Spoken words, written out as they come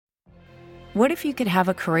What if you could have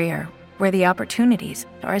a career where the opportunities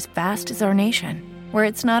are as vast as our nation, where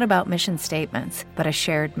it's not about mission statements, but a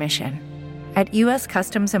shared mission? At U.S.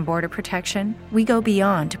 Customs and Border Protection, we go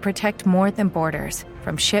beyond to protect more than borders.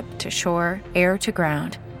 From ship to shore, air to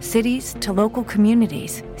ground, cities to local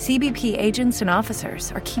communities, CBP agents and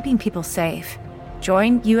officers are keeping people safe.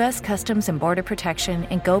 Join U.S. Customs and Border Protection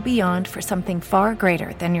and go beyond for something far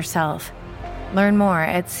greater than yourself. Learn more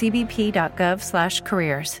at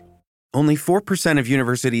cbp.gov/careers. Only 4% of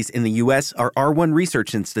universities in the U.S. are R1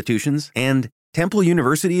 research institutions, and Temple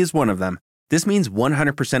University is one of them. This means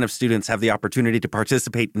 100% of students have the opportunity to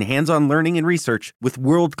participate in hands-on learning and research with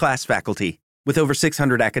world-class faculty. With over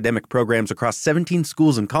 600 academic programs across 17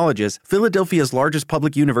 schools and colleges, Philadelphia's largest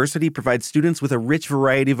public university provides students with a rich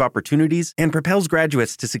variety of opportunities and propels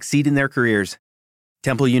graduates to succeed in their careers.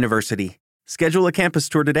 Temple University. Schedule a campus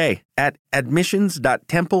tour today at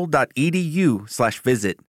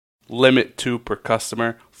admissions.temple.edu/visit. Limit 2 per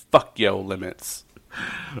customer. Fuck yo limits.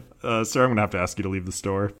 Sir, I'm going to have to ask you to leave the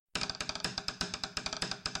store.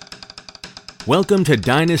 Welcome to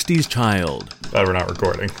Dynasty's Child. We're not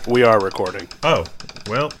recording. We are recording. Oh,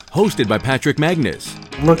 well. Hosted by Patrick Magnus.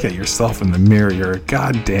 Look at yourself in the mirror. You're a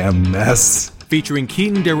goddamn mess. Featuring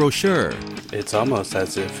Keaton DeRocher. It's almost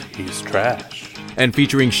as if he's trash. And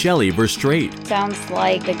featuring Shelley Verstrate. Sounds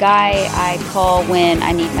like the guy I call when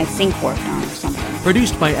I need my sink worked on or something.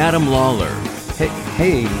 Produced by Adam Lawler.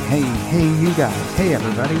 Hey, you guys. Hey,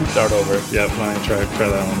 everybody. Start over. Yep, fine. Try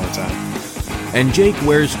that one more time. And Jake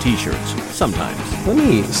wears t-shirts, sometimes. Let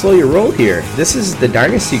me slow your roll here. This is the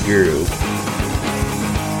Dynasty Guru.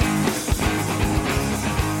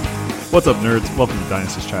 What's up, nerds? Welcome to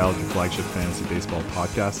Dynasty's Child, your flagship fantasy baseball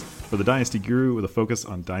podcast for the Dynasty Guru with a focus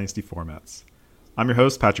on dynasty formats. I'm your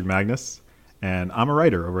host, Patrick Magnus, and I'm a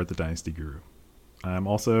writer over at the Dynasty Guru. I'm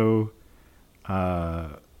also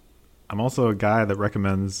a guy that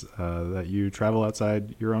recommends that you travel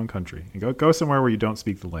outside your own country and go somewhere where you don't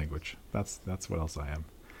speak the language. That's what else I am.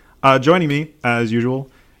 Joining me, as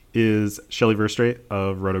usual, is Shelley Verstrate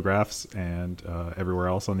of Rotographs and everywhere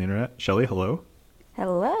else on the internet. Shelley, hello.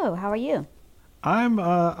 Hello, how are you?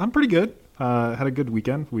 I'm pretty good. Had a good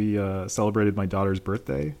weekend. We celebrated my daughter's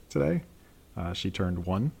birthday today. She turned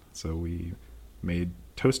 1, so we made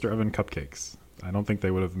toaster oven cupcakes. I don't think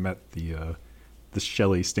they would have met the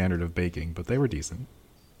Shelley standard of baking, but they were decent.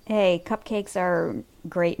 Hey, cupcakes are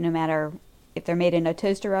great no matter if they're made in a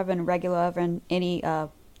toaster oven, regular oven, any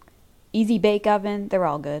easy bake oven. They're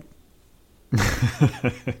all good.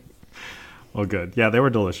 Well, good. Yeah, they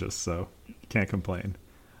were delicious, so can't complain.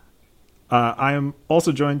 I am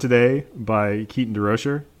also joined today by Keaton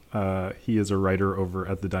DeRocher. He is a writer over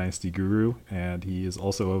at the Dynasty Guru, and he is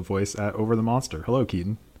also a voice at Over the Monster. Hello,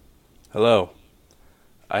 Keaton. Hello.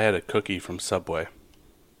 I had a cookie from Subway.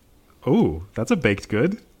 Oh, that's a baked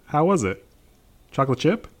good. How was it? Chocolate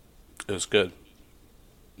chip? It was good.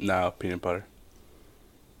 No, peanut butter.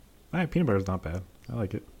 Peanut butter's not bad. I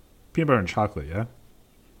like it. Peanut butter and chocolate, yeah?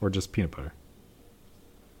 Or just peanut butter?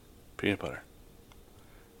 Peanut butter.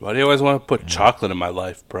 Why do you always want to put chocolate in my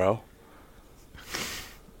life, bro?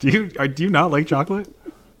 Do you not like chocolate?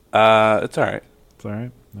 It's all right. It's all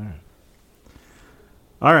right?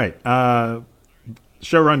 All right.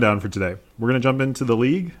 Show rundown for today. We're going to jump into the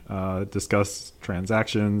league, discuss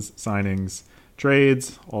transactions, signings,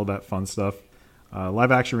 trades, all that fun stuff.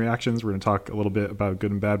 Live action reactions. We're going to talk a little bit about good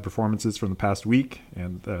and bad performances from the past week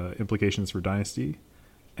and implications for Dynasty.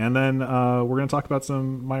 And then we're going to talk about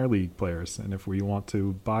some minor league players and if we want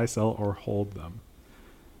to buy, sell, or hold them.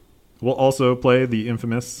 We'll also play the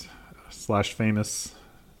infamous / famous,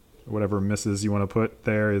 whatever misses you want to put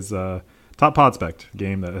there, is Top Podspect,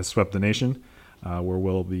 game that has swept the nation, where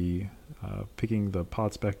we'll be picking the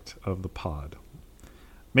Podspect of the pod.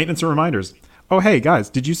 Maintenance and reminders. Oh, hey, guys,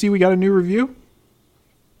 did you see we got a new review?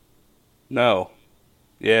 No.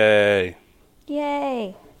 Yay.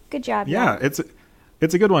 Yay. Good job. Yeah, it's a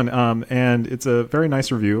good one, and it's a very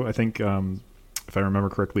nice review. I think, if I remember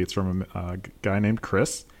correctly, it's from a guy named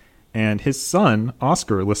Chris. And his son,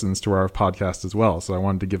 Oscar, listens to our podcast as well. So I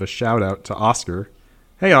wanted to give a shout out to Oscar.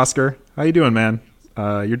 Hey, Oscar. How you doing, man?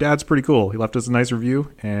 Your dad's pretty cool. He left us a nice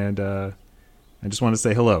review. And I just wanted to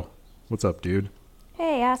say hello. What's up, dude?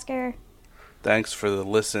 Hey, Oscar. Thanks for the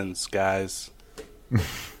listens, guys.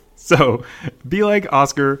 So be like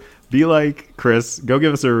Oscar. Be like Chris. Go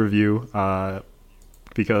give us a review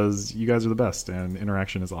because you guys are the best. And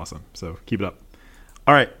interaction is awesome. So keep it up.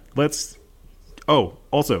 All right. Oh,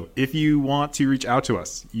 also, if you want to reach out to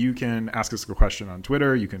us, you can ask us a question on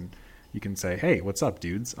Twitter. You can say, hey, what's up,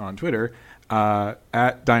 dudes, on Twitter,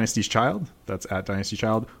 at Dynasty's Child. That's at Dynasty's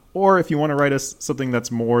Child. Or if you want to write us something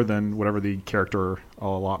that's more than whatever the character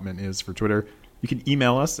allotment is for Twitter, you can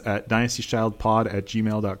email us at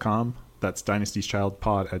dynastyschildpod@gmail.com. That's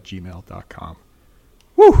dynastyschildpod@gmail.com.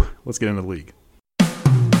 Woo! Let's get into the league.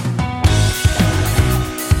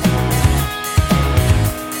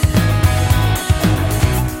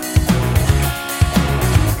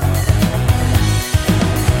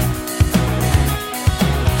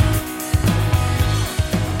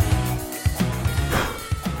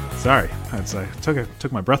 Sorry, I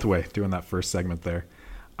took my breath away doing that first segment there.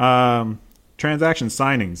 Transaction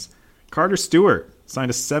signings. Carter Stewart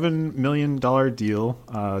signed a $7 million deal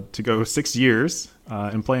to go 6 years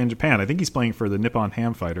and play in Japan. I think he's playing for the Nippon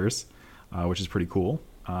Ham Fighters, which is pretty cool.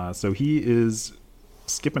 So he is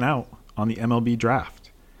skipping out on the MLB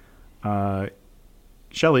draft.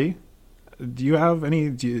 Shelly, do you have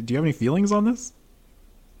any feelings on this?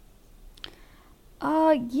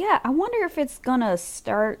 Yeah, I wonder if it's gonna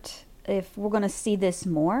start, if we're gonna see this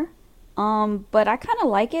more. But I kind of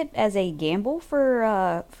like it as a gamble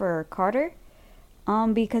for Carter,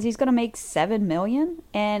 because he's gonna make $7 million,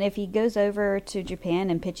 and if he goes over to Japan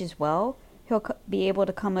and pitches well, he'll be able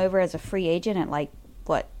to come over as a free agent at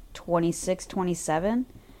 26, 27.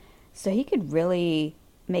 So he could really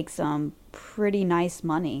make some pretty nice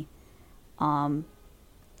money, when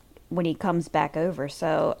he comes back over.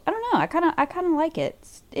 So I don't know. I kind of like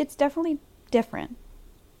it. It's definitely different.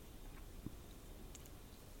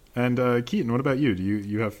 And Keaton, what about you? Do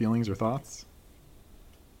you have feelings or thoughts?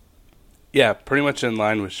 Yeah, pretty much in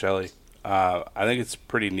line with Shelly. I think it's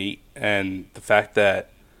pretty neat, and the fact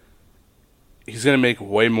that he's going to make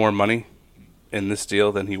way more money in this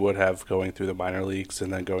deal than he would have going through the minor leagues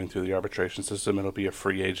and then going through the arbitration system. It'll be a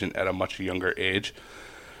free agent at a much younger age.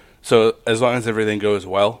 So as long as everything goes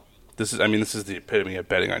well, this is the epitome of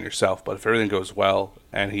betting on yourself, but if everything goes well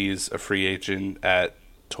and he's a free agent at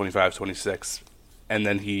 25, 26, and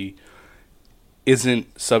then he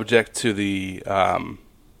isn't subject to the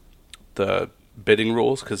bidding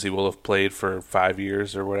rules because he will have played for 5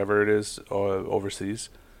 years or whatever it is overseas,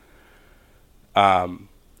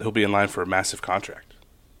 he'll be in line for a massive contract.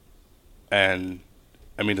 And,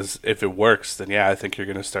 if it works, then yeah, I think you're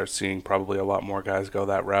going to start seeing probably a lot more guys go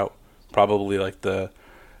that route. Probably like the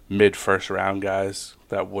mid-first round guys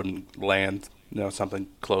that wouldn't land, something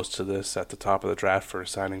close to this at the top of the draft for a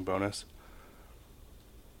signing bonus.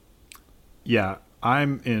 Yeah,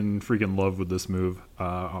 I'm in freaking love with this move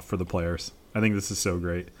for the players. I think this is so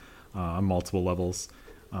great on multiple levels,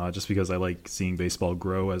 just because I like seeing baseball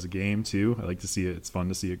grow as a game too. I like to see it. It's fun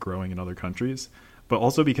to see it growing in other countries, but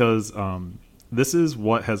also because this is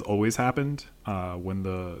what has always happened when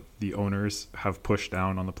the owners have pushed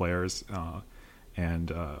down on the players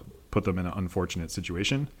and put them in an unfortunate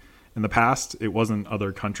situation. In the past, it wasn't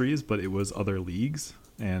other countries, but it was other leagues.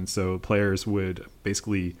 And so players would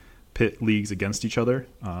basically pit leagues against each other,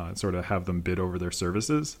 sort of have them bid over their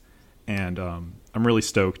services. And I'm really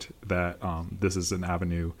stoked that this is an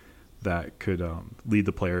avenue that could lead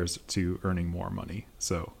the players to earning more money.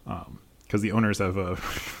 So, because the owners have a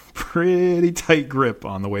pretty tight grip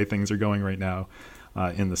on the way things are going right now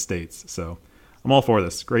in the States. So I'm all for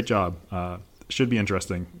this. Great job. Should be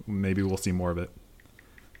interesting. Maybe we'll see more of it.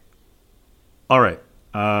 All right.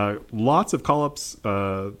 Lots of call-ups.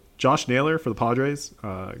 Josh Naylor for the Padres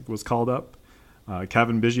was called up.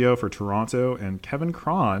 Kevin Biggio for Toronto, and Kevin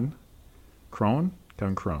Cron for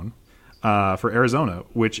Arizona,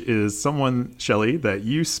 which is someone, Shelly, that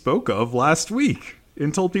you spoke of last week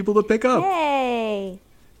and told people to pick up. Hey!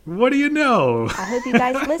 What do you know? I hope you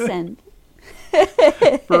guys listened.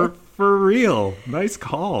 For real. Nice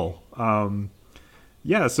call.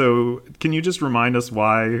 Yeah, so can you just remind us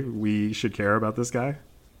why we should care about this guy?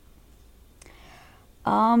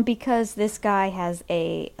 Because this guy has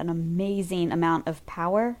an amazing amount of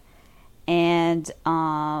power, and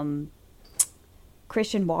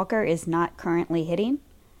Christian Walker is not currently hitting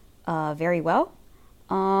very well.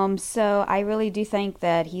 So I really do think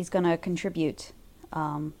that he's going to contribute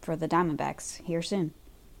for the Diamondbacks here soon.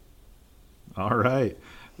 All right.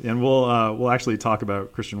 And we'll actually talk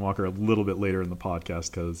about Christian Walker a little bit later in the podcast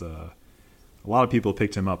because a lot of people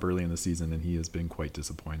picked him up early in the season, and he has been quite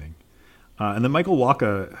disappointing. And then Michael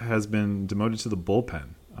Wacha has been demoted to the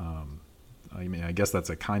bullpen. I guess that's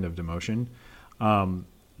a kind of demotion.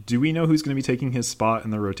 Do we know who's going to be taking his spot in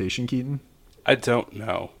the rotation, Keaton? I don't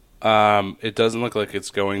know. It doesn't look like it's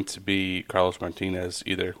going to be Carlos Martinez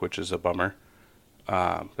either, which is a bummer.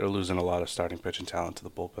 They're losing a lot of starting pitching talent to the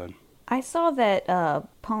bullpen. I saw that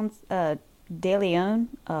Ponce de Leon,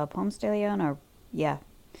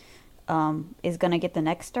 is going to get the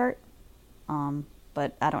next start.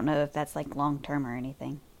 But I don't know if that's like long term or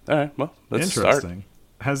anything. All right, well, let's Interesting.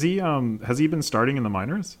 start. Has he been starting in the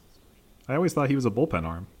minors? I always thought he was a bullpen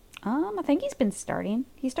arm. I think he's been starting.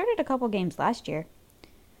 He started a couple games last year.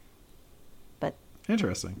 But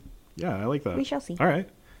Interesting. Yeah, I like that. we shall see. All right.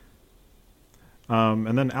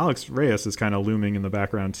 And then Alex Reyes is kind of looming in the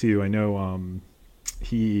background too. I know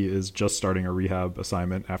he is just starting a rehab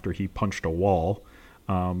assignment after he punched a wall,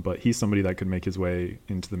 but he's somebody that could make his way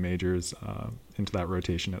into the majors, into that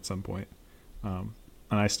rotation at some point.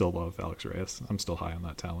 And I still love Alex Reyes. I'm still high on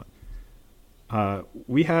that talent.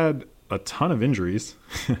 We had a ton of injuries.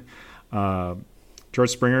 George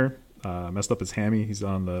Springer messed up his hammy. He's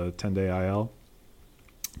on the 10-day IL.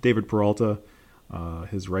 David Peralta,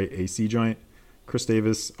 his right AC joint. Chris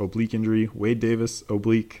Davis, oblique injury. Wade Davis,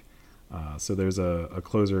 oblique. So there's a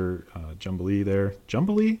closer, Jubilee there.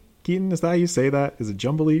 Jubilee? Keaton, is that how you say that? Is it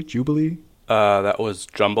Jubilee? Jubilee? That was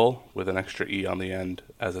jumble with an extra E on the end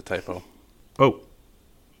as a typo. Oh.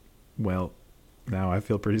 Well, now I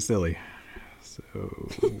feel pretty silly. So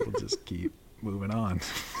we'll just keep moving on.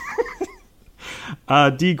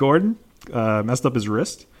 D. Gordon messed up his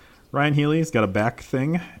wrist. Ryan Healy's got a back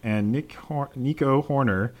thing. And Nico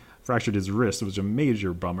Horner fractured his wrist. It was a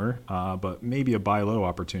major bummer, but maybe a buy low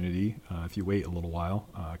opportunity if you wait a little while,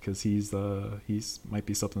 because he's might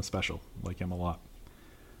be something special. Like him a lot.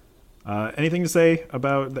 Anything to say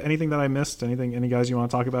about anything that I missed? Any guys you want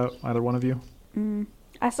to talk about? Either one of you?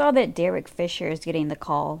 I saw that Derek Fisher is getting the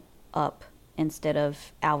call up instead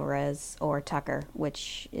of Alvarez or Tucker,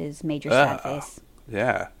 which is major sad face.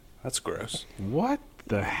 Yeah, that's gross. What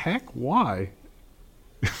the heck? Why?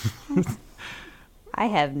 I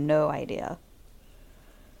have no idea.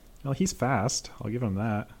 Well, he's fast. I'll give him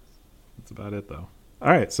that. That's about it, though. All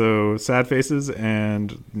right, so sad faces,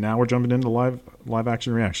 and now we're jumping into live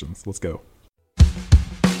action reactions. Let's go.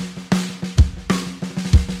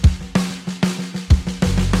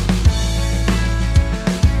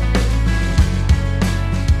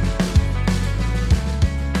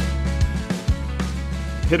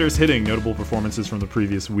 Hitters hitting, notable performances from the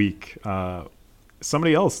previous week.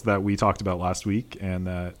 Somebody else that we talked about last week and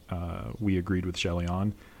that we agreed with Shelley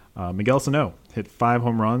on, Miguel Sano hit 5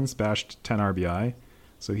 home runs, bashed 10 RBI,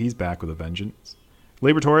 so he's back with a vengeance.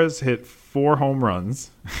 Labor Torres hit 4 home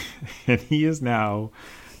runs, and he is now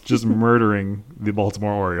just murdering the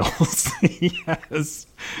Baltimore Orioles. He has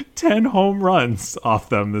 10 home runs off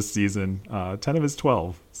them this season, 10 of his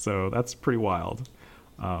 12, so that's pretty wild.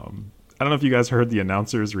 I don't know if you guys heard the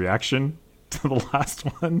announcer's reaction to the last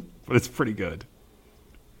one, but it's pretty good.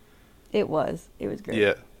 It was great.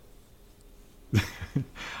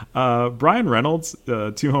 Yeah. Brian Reynolds,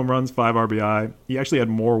 2 home runs, 5 RBI. He actually had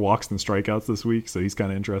more walks than strikeouts this week, so he's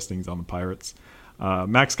kind of interesting. He's on the Pirates.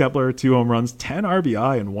 Max Kepler, 2 home runs, 10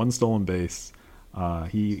 RBI, and 1 stolen base.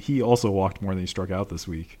 He also walked more than he struck out this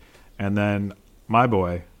week. And then my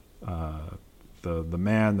boy, the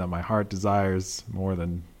man that my heart desires more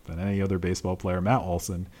than any other baseball player, Matt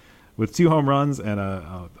Olson, with 2 home runs and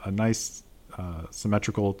a nice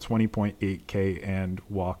symmetrical 20.8 K and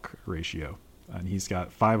walk ratio. And he's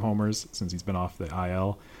got 5 homers since he's been off the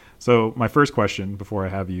IL. So my first question, before I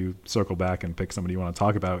have you circle back and pick somebody you want to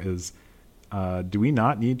talk about, is do we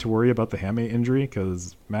not need to worry about the hamate injury?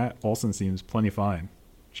 Because Matt Olson seems plenty fine.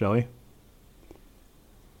 Shelley?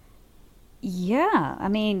 Yeah, I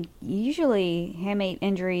mean, usually hamate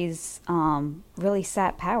injuries really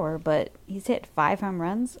sap power, but he's hit 5 home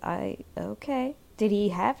runs. Okay. Did he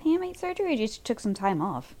have hamate surgery or just took some time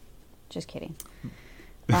off? Just kidding.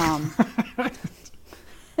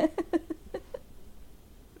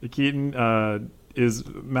 Keaton, is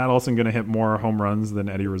Matt Olson going to hit more home runs than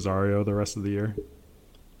Eddie Rosario the rest of the year?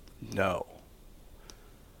 No.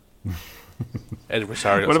 Eddie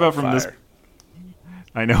Rosario. What about from this?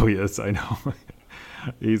 I know he is. I know.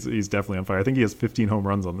 He's definitely on fire. I think he has 15 home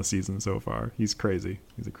runs on the season so far. He's crazy.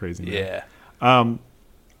 He's a crazy man. Yeah.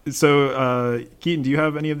 So, Keaton, do you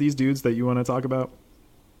have any of these dudes that you want to talk about?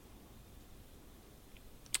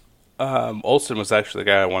 Olson was actually the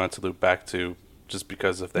guy I wanted to loop back to just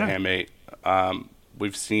because of the hamate.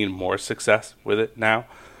 We've seen more success with it now.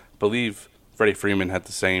 I believe Freddie Freeman had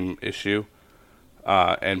the same issue.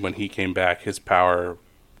 And when he came back, his power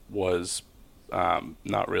was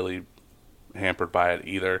not really hampered by it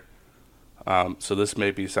either. So this may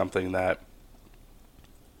be something that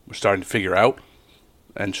we're starting to figure out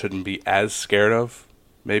and shouldn't be as scared of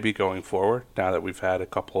maybe going forward now that we've had a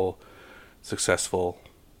couple successful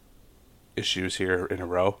issues here in a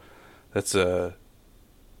row. That's a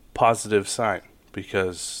positive sign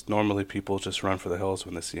because normally people just run for the hills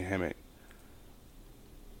when they see a hamate.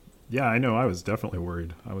 Yeah, I know. I was definitely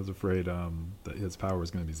worried. I was afraid that his power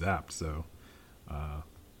was going to be zapped. So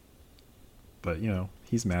but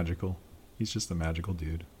he's magical. He's just a magical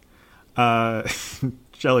dude.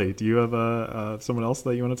 Shelly, do you have someone else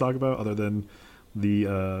that you want to talk about other than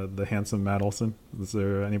the handsome Matt Olson? Is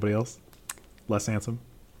there anybody else less handsome?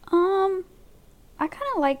 I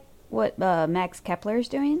kind of like what Max Kepler is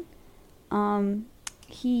doing.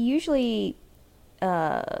 He usually,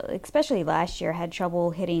 especially last year, had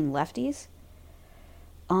trouble hitting lefties.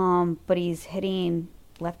 But he's hitting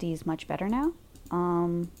lefties much better now.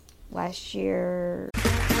 Last year.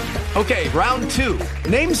 Okay, round 2.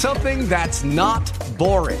 Name something that's not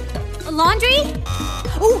boring. A laundry?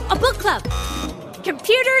 Ooh, a book club.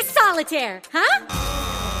 Computer solitaire, huh?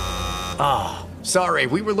 Ah, sorry,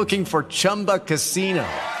 we were looking for Chumba Casino.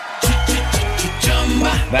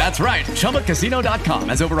 That's right, ChumbaCasino.com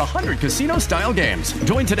has over 100 casino-style games.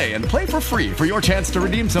 Join today and play for free for your chance to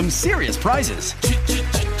redeem some serious prizes.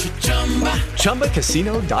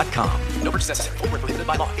 ChumbaCasino.com. No purchase necessary. Void where prohibited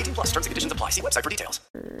by law. 18+ terms and conditions apply. See website for details.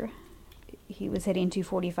 He was hitting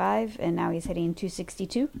 245, and now he's hitting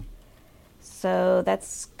 262. So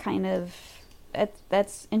that's kind of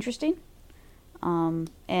that's interesting.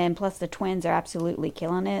 And plus the Twins are absolutely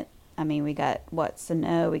killing it. I mean, we got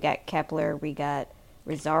Sano, we got Kepler, we got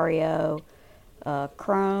Rosario,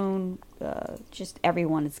 Crone. Just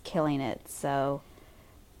everyone is killing it. So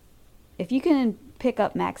if you can pick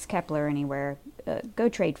up Max Kepler anywhere, go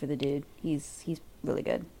trade for the dude. He's really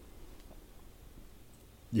good.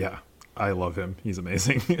 Yeah, I love him. He's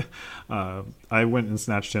amazing. I went and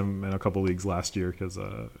snatched him in a couple leagues last year because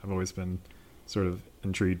I've always been sort of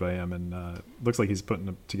intrigued by him, and looks like he's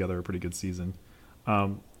putting together a pretty good season.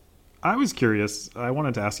 I was curious. I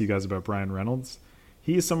wanted to ask you guys about Bryan Reynolds.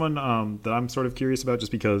 He is someone that I'm sort of curious about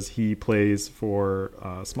just because he plays for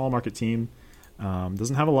a small market team.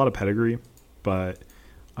 Doesn't have a lot of pedigree, but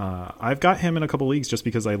I've got him in a couple leagues just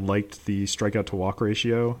because I liked the strikeout to walk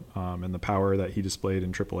ratio and the power that he displayed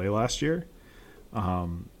in AAA last year.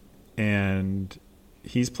 And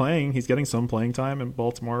he's getting some playing time in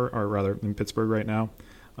Baltimore, or rather in Pittsburgh right now.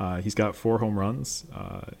 He's got 4 home runs.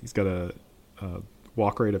 He's got a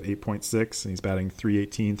walk rate of 8.6, and he's batting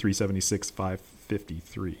 318, 376,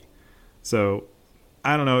 553. So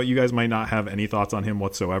I don't know. You guys might not have any thoughts on him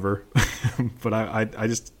whatsoever, but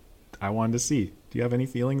I wanted to see. Do you have any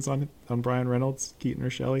feelings on Bryan Reynolds, Keaton or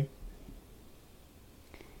Shelley?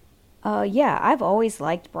 Yeah, I've always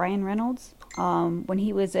liked Bryan Reynolds. When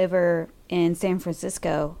he was over in San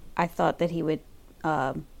Francisco, I thought that he would,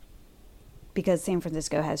 because San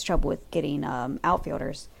Francisco has trouble with getting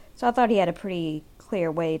outfielders. So I thought he had a pretty clear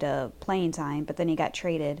way to playing time, but then he got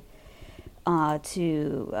traded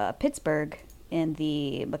to Pittsburgh in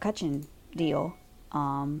the McCutchen deal,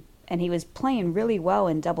 and he was playing really well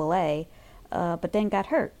in Double-A, but then got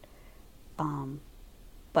hurt.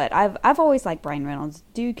 But I've always liked Bryan Reynolds.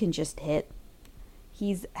 Dude can just hit.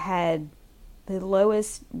 He's had the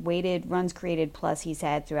lowest weighted runs created plus he's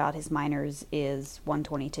had throughout his minors is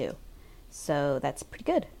 122. So that's pretty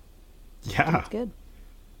good. Yeah. That's good.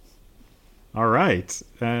 All right.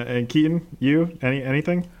 And Keaton, you?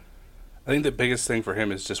 Anything? I think the biggest thing for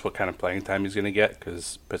him is just what kind of playing time he's going to get,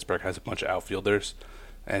 because Pittsburgh has a bunch of outfielders,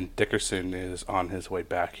 and Dickerson is on his way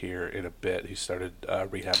back here in a bit. He started a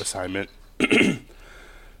rehab assignment.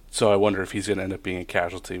 So I wonder if he's going to end up being a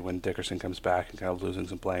casualty when Dickerson comes back and kind of losing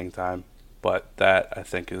some playing time. But that, I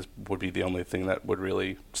think, would be the only thing that would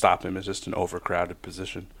really stop him, is just an overcrowded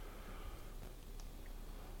position.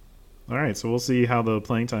 All right, so we'll see how the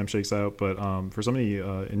playing time shakes out. But for somebody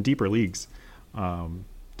in deeper leagues,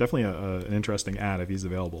 definitely an interesting ad if he's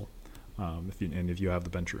available, if you have the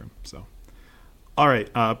bench room. So, all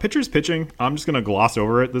right, pitchers pitching. I'm just going to gloss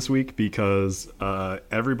over it this week because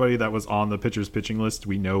everybody that was on the pitchers pitching list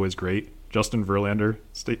we know is great. Justin Verlander,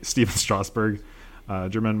 Steven Strasburg,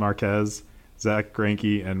 German Marquez, Zach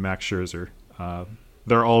Greinke, and Max Scherzer.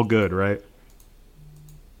 They're all good, right?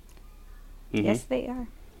 Mm-hmm. Yes, they are.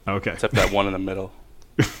 Okay. Except that one in the middle.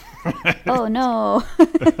 Oh, no.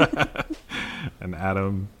 And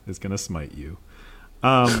Adam is going to smite you.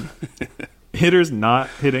 Hitters not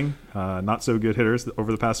hitting, not so good hitters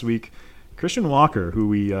over the past week. Christian Walker, who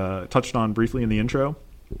we touched on briefly in the intro,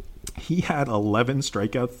 he had 11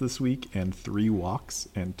 strikeouts this week and 3 walks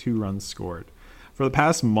and 2 runs scored. For the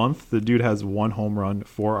past month, the dude has 1 home run,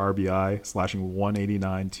 4 RBI, slashing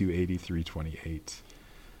 189, 280, 328.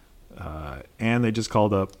 And they just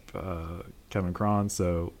called up Kevin Cron.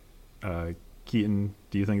 So, Keaton,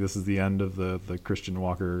 do you think this is the end of the Christian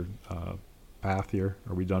Walker path here?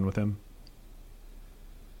 Are we done with him?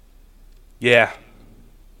 Yeah,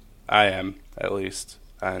 I am, at least.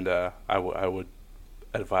 And I would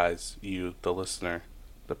advise you, the listener,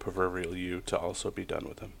 the proverbial you, to also be done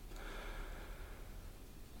with him.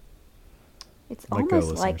 It's Let go,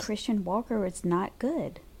 almost like listeners. Christian Walker is not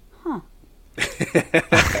good. Huh.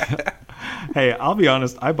 Hey, I'll be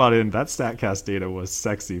honest. I bought in. That Statcast data was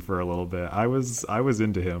sexy for a little bit. I was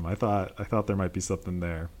into him. I thought there might be something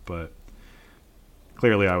there, but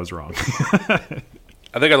clearly I was wrong.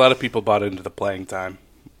 I think a lot of people bought into the playing time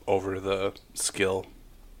over the skill.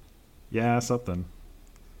 Yeah, something.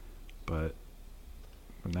 But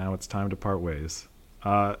now it's time to part ways.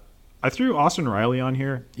 I threw Austin Riley on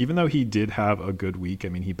here, even though he did have a good week. I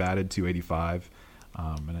mean, he batted .285,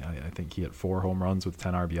 and I think he hit 4 home runs with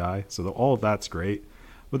 10 RBI. So all of that's great.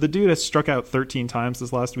 But the dude has struck out 13 times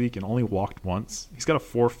this last week and only walked once. He's got a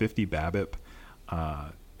 .450 BABIP,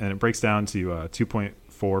 and it breaks down to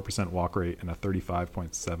 2.4% walk rate and a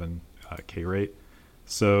 35.7 K rate.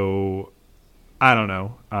 So I don't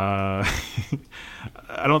know. I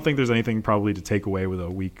don't think there's anything probably to take away with a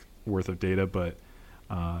week worth of data, but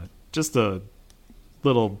just a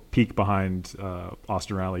little peek behind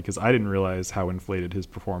Austin Riley, because I didn't realize how inflated his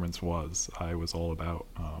performance was. I was all about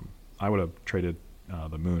I would have traded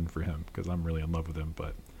the moon for him because I'm really in love with him.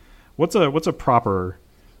 But what's a proper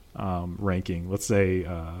ranking? Let's say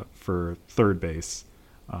for third base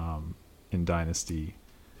in Dynasty,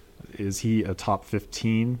 is he a top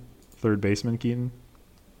 15 third baseman, Keaton?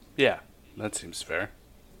 Yeah, that seems fair.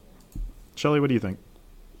 Shelly, what do you think?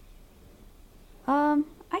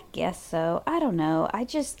 I guess so. I don't know.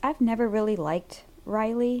 I've never really liked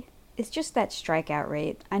Riley. It's just that strikeout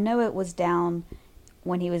rate. I know it was down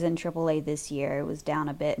when he was in AAA this year. It was down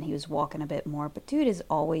a bit and he was walking a bit more, but dude has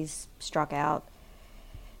always struck out.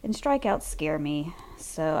 And strikeouts scare me.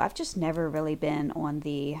 So I've just never really been on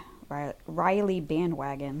the Riley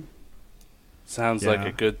bandwagon. Sounds like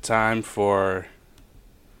a good time for...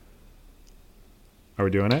 Are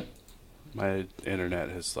we doing it? My internet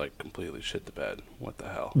has completely shit the bed. What the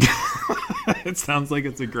hell? It sounds like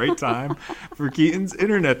it's a great time for Keaton's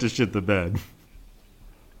internet to shit the bed.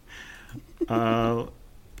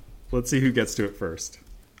 Let's see who gets to it first.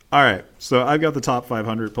 All right, so I've got the top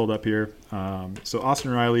 500 pulled up here. So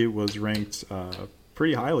Austin Riley was ranked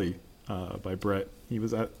pretty highly by Brett. He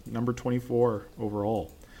was at number 24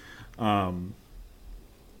 overall. So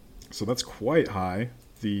that's quite high.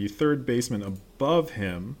 The third baseman above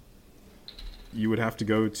him, you would have to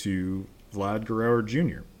go to Vlad Guerrero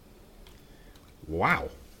Jr. Wow.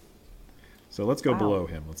 So let's go below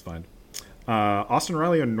him. Let's find Austin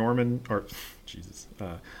Riley or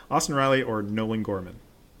Austin Riley or Nolan Gorman.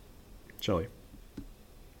 Shelly.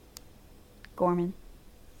 Gorman.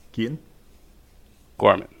 Keaton.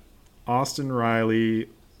 Gorman. Austin Riley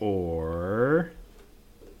or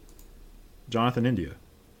Jonathan India.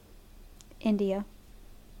 India.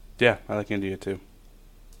 Yeah, I like India too.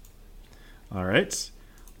 All right.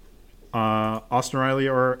 Austin Riley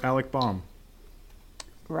or Alec Baum?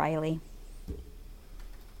 Riley.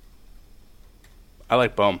 I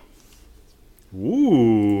like Baum.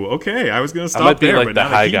 Ooh, okay. I was going to stop I might be there, like but the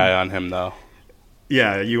not high Keaton. guy on him, though.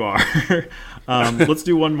 Yeah, you are. Let's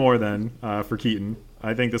do one more then for Keaton.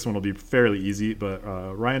 I think this one will be fairly easy, but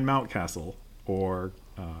Ryan Mountcastle or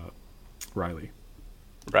Riley?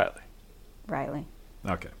 Riley.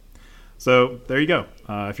 Okay. So there you go.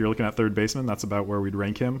 If you're looking at third baseman, that's about where we'd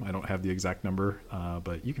rank him. I don't have the exact number,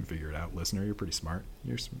 but you can figure it out, listener. You're pretty smart.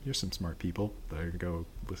 You're some smart people. There you go.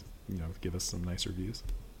 Give us some nice reviews.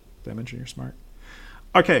 Did I mention you're smart?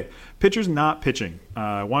 Okay, pitchers not pitching.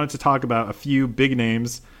 I wanted to talk about a few big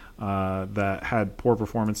names that had poor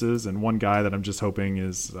performances, and one guy that I'm just hoping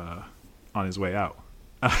is on his way out.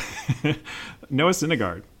 Noah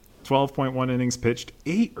Syndergaard, 12.1 innings pitched,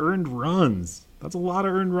 8 earned runs. That's a lot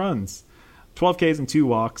of earned runs. 12 Ks and 2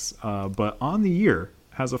 walks, but on the year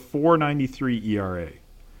has a 4.93 ERA.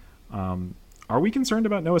 Are we concerned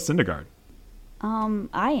about Noah Syndergaard?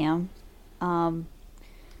 I am.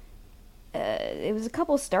 It was a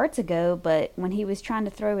couple starts ago, but when he was trying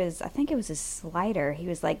to throw I think it was his slider, he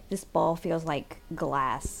was like, this ball feels like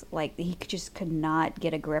glass. Like, he just could not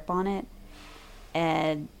get a grip on it.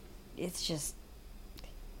 And it's just,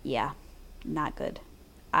 yeah, not good.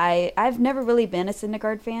 I've never really been a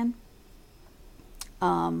Syndergaard fan.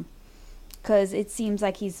 Because it seems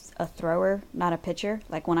like he's a thrower, not a pitcher.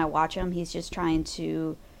 Like, when I watch him, he's just trying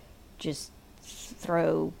to just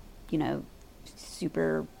throw,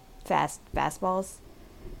 super fast fastballs.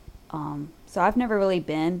 So I've never really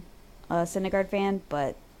been a Syndergaard fan,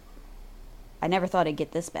 but I never thought it'd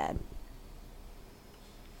get this bad.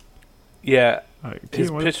 Yeah, right, his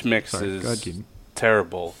Keaton, pitch mix Go ahead, is Keaton.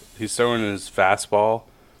 terrible. He's throwing his fastball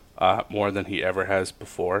more than he ever has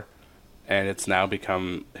before, and it's now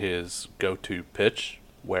become his go-to pitch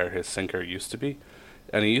where his sinker used to be.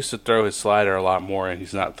 And he used to throw his slider a lot more, and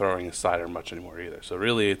he's not throwing his slider much anymore either. So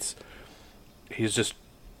really, he's just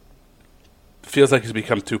feels like he's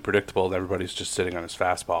become too predictable, and everybody's just sitting on his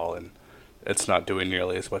fastball, and it's not doing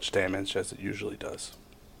nearly as much damage as it usually does.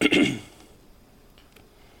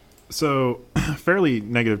 So, fairly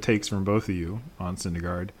negative takes from both of you on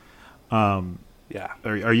Syndergaard. Yeah.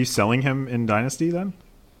 Are you selling him in Dynasty then?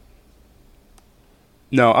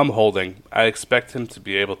 No, I'm holding. I expect him to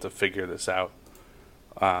be able to figure this out.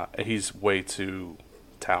 He's way too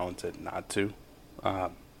talented not to.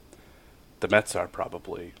 The Mets are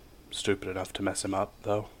probably stupid enough to mess him up,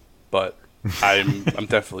 though. But I'm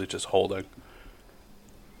definitely just holding.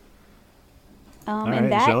 And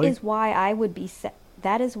that Shelley? is why I would be.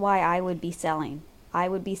 That is why I would be selling. I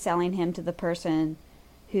would be selling him to the person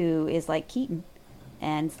who is like Keaton,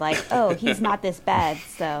 and it's like, oh, he's not this bad,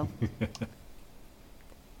 so.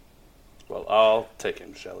 Well, I'll take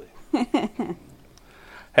him, Shelley. Hey,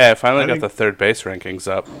 I finally got the third base rankings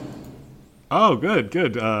up. Oh, good.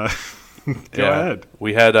 Go ahead.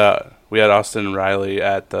 We had Austin Riley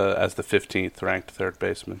as the 15th ranked third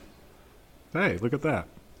baseman. Hey, look at that.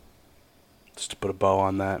 Just to put a bow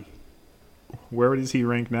on that. Where does he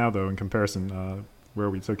rank now, though, in comparison where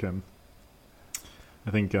we took him?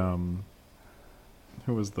 I think who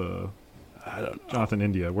was the? I don't know. Jonathan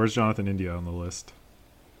India. Where's Jonathan India on the list?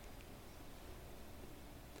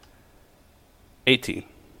 18.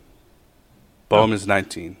 Bohm is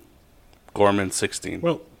 19. Gorman 16.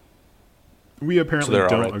 Well, we apparently So they're all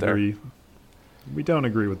don't right there. agree. We don't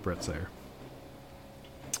agree with Brett Sayer.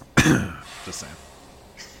 Just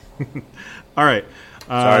saying. All right.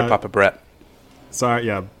 Sorry, Papa Brett. Sorry,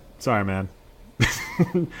 man.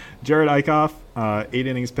 Jared Eichhoff, 8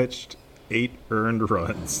 innings pitched, 8 earned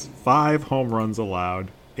runs, 5 home runs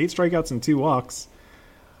allowed, 8 strikeouts and 2 walks.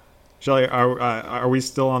 Shelley, are we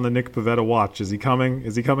still on the Nick Pivetta watch? Is he coming?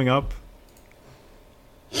 Is he coming up?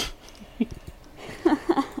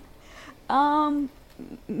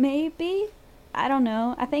 Maybe. I don't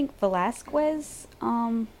know. I think Velasquez.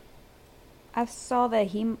 I saw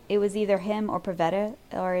that it was either him or Pivetta,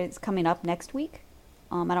 or it's coming up next week.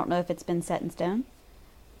 I don't know if it's been set in stone.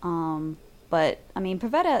 But I mean,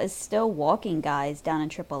 Pivetta is still walking guys down in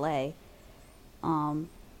AAA.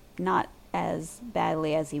 Not as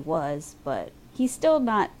badly as he was, but he's still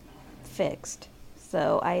not fixed.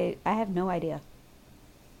 So I have no idea.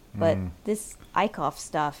 But this Eichhoff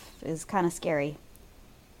stuff is kind of scary.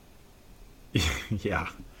 Yeah.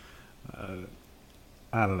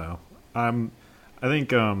 I don't know. I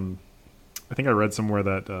think I read somewhere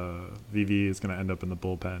that VV is going to end up in the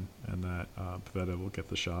bullpen, and that Pivetta will get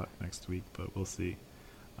the shot next week, but we'll see.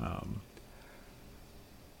 I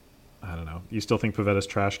don't know. You still think Pivetta's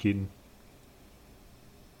trash, Keaton?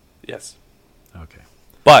 Yes. Okay.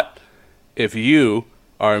 But if you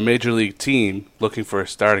are a major league team looking for a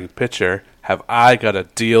starting pitcher, have I got a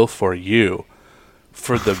deal for you.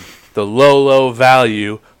 For the low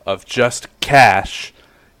value of just cash,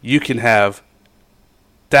 you can have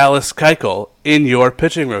Dallas Keuchel in your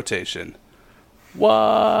pitching rotation.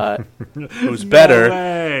 What? Who's better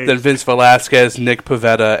than Vince Velasquez, Nick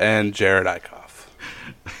Pivetta, and Jared Eichhoff?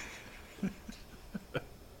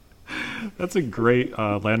 That's a great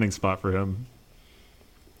landing spot for him.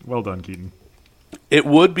 Well done, Keaton. It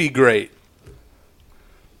would be great.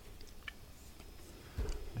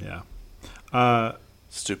 Yeah.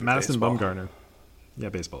 Stupid Madison baseball. Bumgarner. Yeah,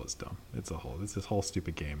 baseball is dumb. It's this whole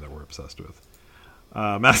stupid game that we're obsessed with.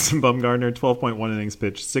 Madison Bumgarner, 12.1 innings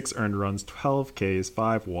pitched, 6 earned runs, 12 Ks,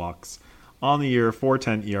 5 walks. On the year,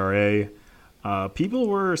 4.10 ERA. People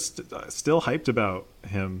were still hyped about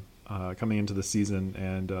him coming into the season,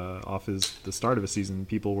 and off the start of the season,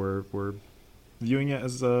 people were viewing it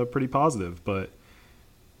as pretty positive, but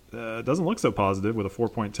it doesn't look so positive with a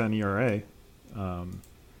 4.10 ERA.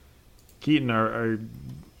 Keaton, are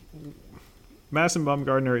Madison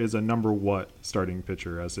Bumgarner is a number what starting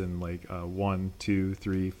pitcher, as in like 1, 2,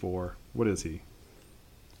 3, 4? What is he?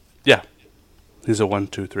 Yeah. He's a 1,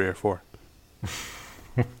 2, 3, or 4.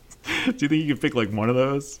 Do you think you could pick like one of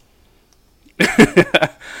those?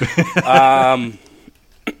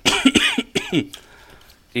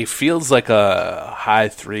 He feels like a high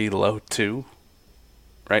 3, low 2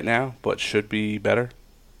 right now, but should be better,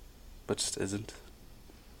 but just isn't.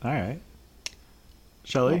 All right.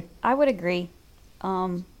 Shelley? I would agree.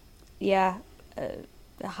 Yeah,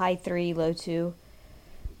 high 3, low 2.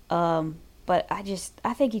 But I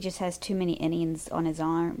think he just has too many innings on his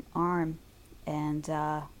arm, and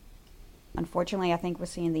unfortunately, I think we're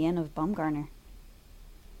seeing the end of Bumgarner.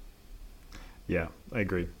 Yeah, I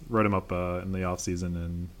agree. Wrote him up in the off season,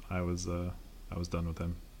 and I was done with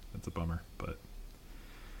him. It's a bummer, but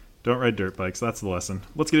Don't ride dirt bikes. That's the lesson.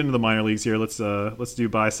 Let's get into the minor leagues here. Let's do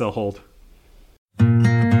buy, sell, hold.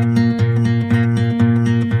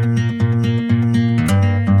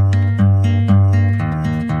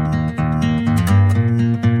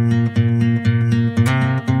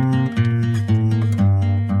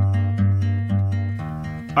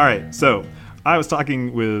 All right, so I was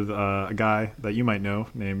talking with a guy that you might know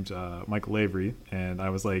named Michael Lavery, and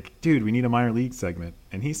I was like, dude, we need a minor league segment.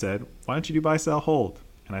 And he said, why don't you do buy, sell, hold?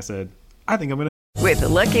 And I said, I think I'm going to. With the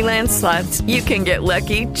Lucky Land Slots, you can get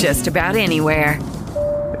lucky just about anywhere.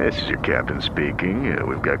 This is your captain speaking.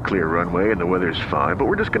 We've got clear runway and the weather's fine, but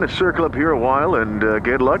we're just going to circle up here a while and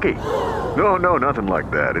get lucky. No, nothing like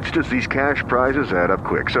that. It's just these cash prizes add up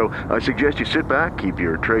quick. So I suggest you sit back, keep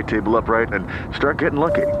your tray table upright, and start getting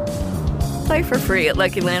lucky. Play for free at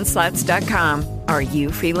LuckyLandSlots.com. Are you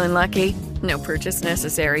feeling lucky? No purchase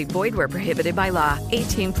necessary. Void where prohibited by law.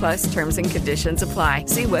 18+ terms and conditions apply.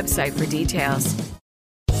 See website for details.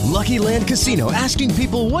 Lucky Land Casino, asking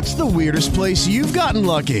people, what's the weirdest place you've gotten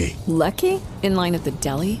lucky? Lucky? In line at the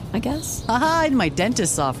deli, I guess? Aha, in my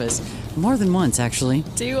dentist's office. More than once, actually.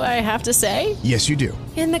 Do I have to say? Yes, you do.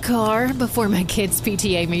 In the car before my kids'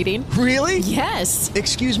 PTA meeting. Really? Yes.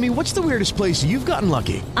 Excuse me, what's the weirdest place you've gotten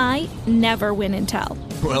lucky? I never win and tell.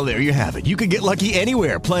 Well, there you have it. You can get lucky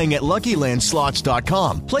anywhere, playing at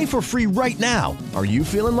LuckyLandSlots.com. Play for free right now. Are you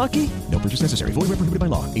feeling lucky? No purchase necessary. Void where prohibited by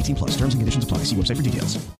law. 18+. Terms and conditions apply. See website for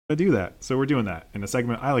details. I do that. So we're doing that in a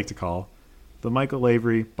segment I like to call the Michael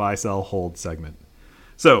Lavery buy, sell, hold segment.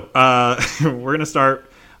 So we're going to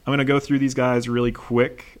start. I'm going to go through these guys really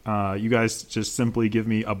quick. You guys just simply give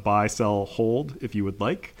me a buy, sell, hold if you would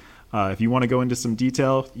like. If you want to go into some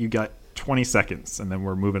detail, you got 20 seconds, and then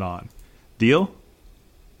we're moving on. Deal?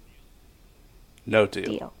 No deal.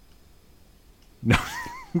 Deal. No.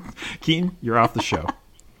 Keaton, you're off the show.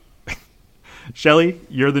 Shelly,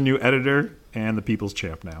 you're the new editor and the people's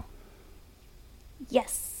champ now.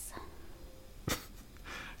 Yes.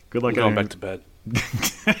 Good luck. I'm going back to bed.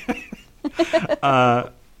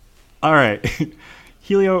 All right.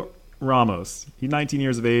 Helio Ramos. He's 19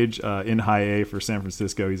 years of age, in high A for San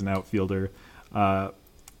Francisco. He's an outfielder.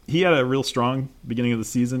 He had a real strong beginning of the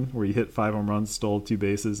season where he hit 5 home runs, stole 2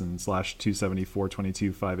 bases, and slashed 270,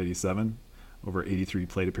 422, 587 over 83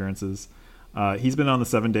 plate appearances. He's been on the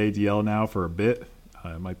 7-day DL now for a bit.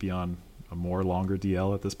 Might be on a more longer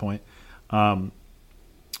DL at this point.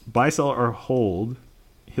 Buy, sell, or hold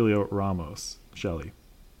Helio Ramos. Shelly.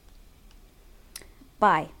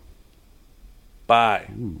 Buy. Buy.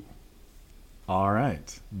 Ooh. All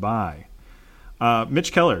right. Buy.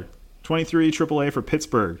 Mitch Keller, 23 AAA for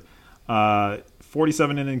Pittsburgh.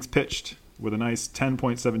 47 innings pitched with a nice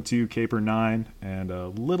 10.72 K per 9 and a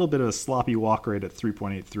little bit of a sloppy walk rate at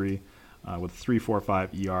 3.83 with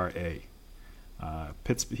 3.45 ERA.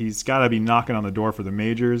 He's got to be knocking on the door for the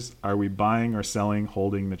majors. Are we buying or selling,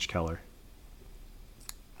 holding Mitch Keller?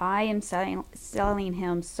 I am selling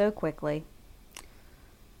him so quickly.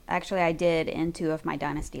 Actually, I did in 2 of my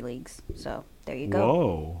dynasty leagues. So there you go.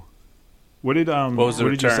 Whoa! What did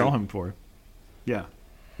you sell him for? Yeah.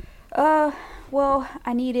 Well,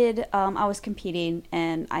 I needed. I was competing,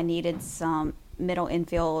 and I needed some middle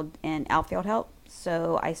infield and outfield help.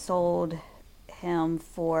 So I sold him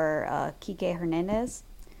for Kike Hernandez.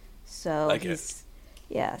 So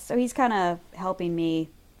so he's kind of helping me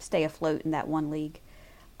stay afloat in that one league.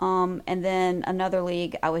 And then another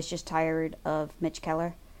league, I was just tired of Mitch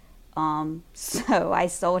Keller. So I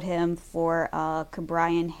sold him for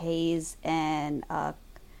Cabrian Hayes and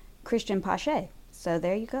Christian Pache. So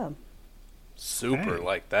there you go. Super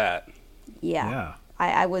like that. Yeah.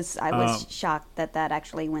 I was shocked that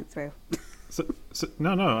actually went through. So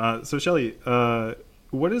Shelly,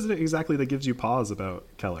 what is it exactly that gives you pause about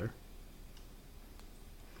Keller?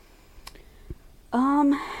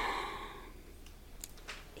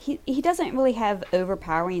 He doesn't really have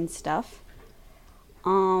overpowering stuff.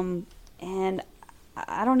 And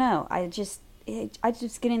I don't know. I just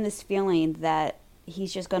getting this feeling that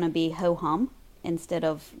he's just going to be ho-hum instead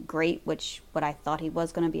of great, what I thought he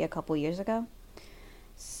was going to be a couple years ago.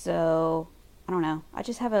 So I don't know. I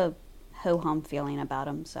just have a ho-hum feeling about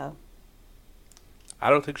him. So I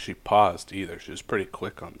don't think she paused either. She was pretty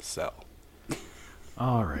quick on the sell.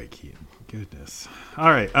 All right, Keaton. Goodness. All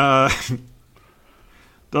right.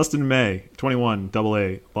 Dustin May, 21,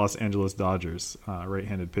 AA, Los Angeles Dodgers,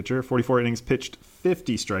 right-handed pitcher. 44 innings pitched,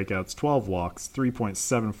 50 strikeouts, 12 walks,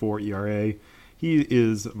 3.74 ERA. He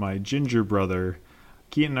is my ginger brother.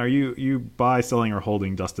 Keaton, are you buy, selling, or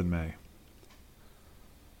holding Dustin May?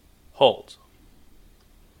 Hold.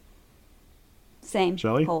 Same.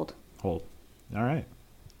 Shelly? Hold. Hold. All right.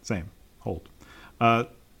 Same. Hold.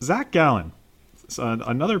 Zach Gallen,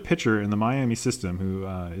 another pitcher in the Miami system who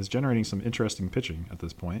is generating some interesting pitching at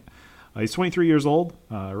this point. He's 23 years old,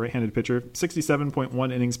 right-handed pitcher,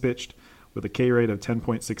 67.1 innings pitched with a K rate of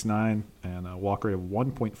 10.69 and a walk rate of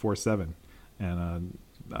 1.47 and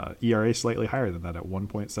ERA slightly higher than that at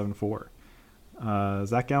 1.74.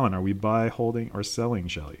 Zach Gallen, are we buy, holding, or selling,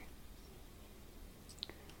 Shelly?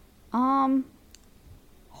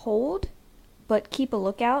 Hold, but keep a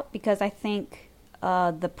lookout because I think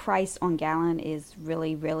the price on Gallen is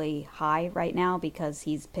really, really high right now because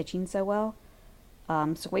he's pitching so well.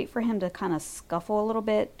 So wait for him to kind of scuffle a little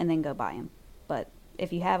bit and then go buy him. But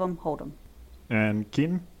if you have him, hold him. And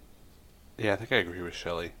Keaton? Yeah, I think I agree with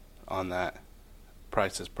Shelly on that.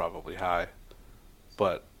 Price is probably high,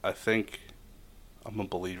 but I think I'm a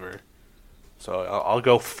believer. So I'll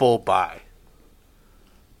go full buy.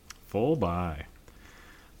 Full buy.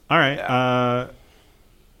 All right. Yeah.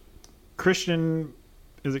 Christian,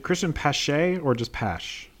 is it Christian Pache or just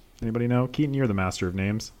Pash? Anybody know? Keaton, you're the master of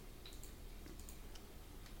names.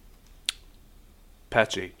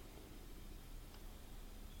 Patchy.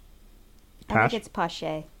 I think it's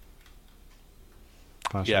Pache.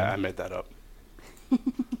 Yeah, I made that up.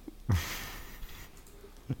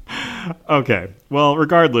 Okay. Well,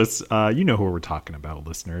 regardless, you know who we're talking about,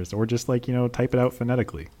 listeners, or just type it out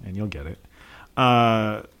phonetically and you'll get it.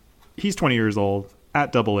 He's 20 years old,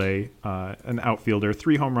 at AA, an outfielder,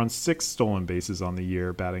 3 home runs, 6 stolen bases on the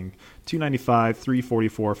year, batting .295, .344,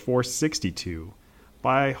 .462.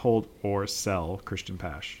 Buy, hold, or sell Christian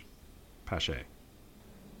Pache.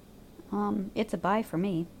 It's a buy for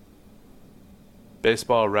me.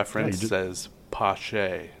 Baseball Reference says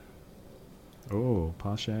Pache. Oh,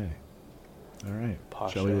 Pache. All right.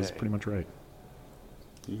 Pache. Shelly was pretty much right.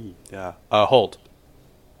 Yeah. Hold.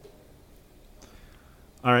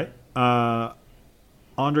 All right.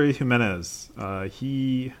 Andre Jimenez.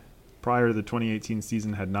 He, prior to the 2018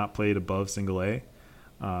 season, had not played above single A.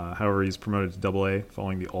 However, he's promoted to Double A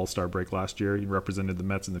following the All-Star break last year. He represented the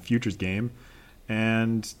Mets in the Futures game.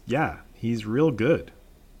 And, yeah, he's real good.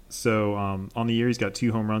 So, on the year, he's got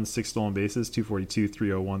 2 home runs, 6 stolen bases, 242,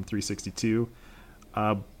 301, 362.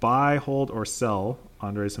 Buy, hold, or sell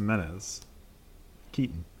Andres Jimenez.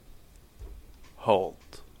 Keaton. Hold.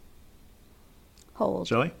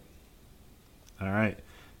 Shelly? All right.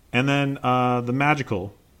 And then the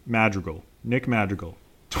Madrigal, Nick Madrigal,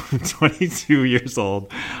 22 years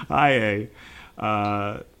old, IA.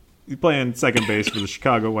 He's playing second base for the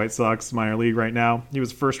Chicago White Sox minor league right now. He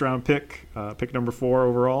was a first-round pick, pick number 4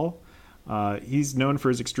 overall. He's known for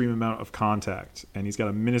his extreme amount of contact, and he's got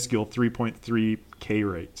a minuscule 3.3 K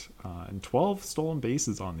rate and 12 stolen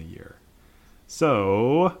bases on the year.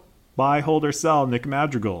 So, buy, hold, or sell Nick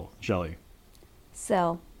Madrigal, Shelly?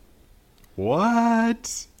 Sell.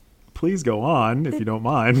 What? Please go on, if you don't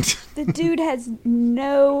mind. The dude has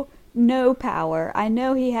no power. I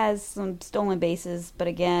know he has some stolen bases, but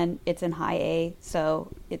again, it's in high A,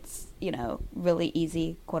 so it's, really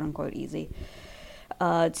easy, quote unquote easy,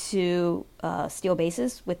 to steal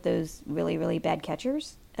bases with those really, really bad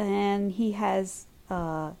catchers. And he has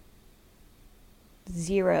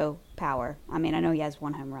 0 power. I mean, I know he has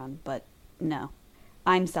 1 home run, but no.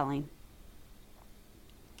 I'm selling.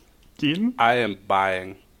 Keaton? I am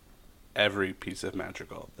buying every piece of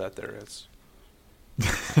Madrigal that there is.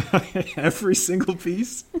 Every single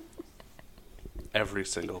piece? Every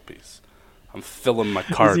single piece. I'm filling my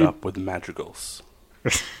card up with Madrigals.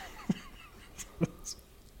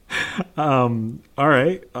 All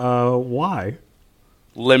right. Why?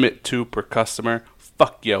 Limit 2 per customer.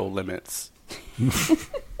 Fuck yo limits.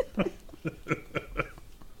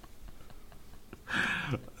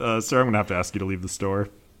 Sir, I'm going to have to ask you to leave the store.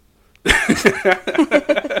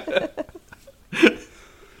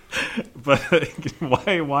 But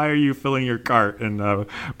why are you filling your cart and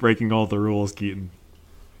breaking all the rules, Keaton?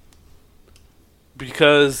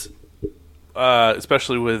 Because,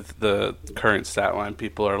 especially with the current stat line,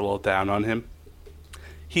 people are a little down on him.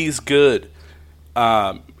 He's good.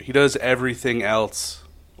 He does everything else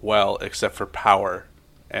well except for power.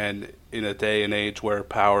 And in a day and age where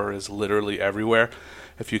power is literally everywhere,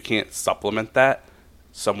 if you can't supplement that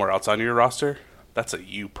somewhere else on your roster, that's a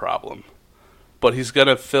you problem. But he's going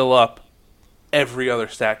to fill up every other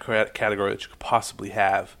stat category that you could possibly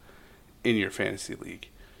have in your fantasy league.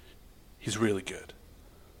 He's really good.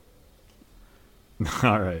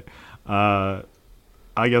 All right.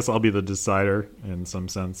 I guess I'll be the decider in some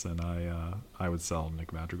sense, and I would sell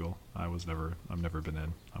Nick Madrigal. I've never been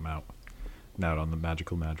in. I'm out. Out on the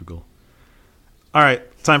magical Madrigal. All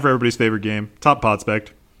right, time for everybody's favorite game, Top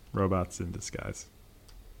Podspect, Robots in Disguise.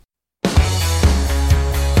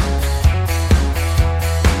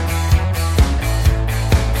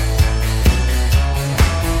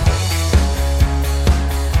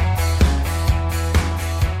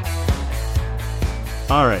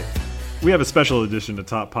 We have a special edition to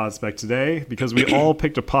Top Podspect today because we all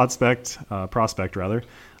picked a prospect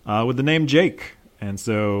with the name Jake, and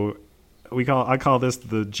so I call this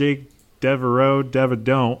the Jake Devereaux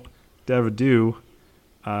Deverdo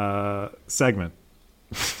segment.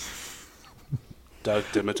 Doug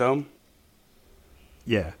Dimmadome?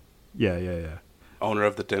 Yeah. Owner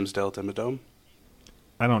of the Dimsdale Dimmadome?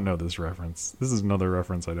 I don't know this reference. This is another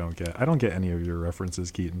reference I don't get. I don't get any of your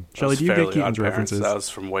references, Keaton. Shelley, do you get Keaton's references? That was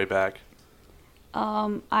from way back.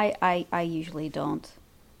 I usually don't.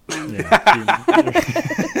 Yeah,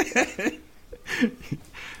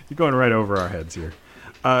 you're going right over our heads here.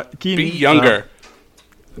 Keaton, be younger.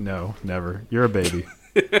 No, never. You're a baby.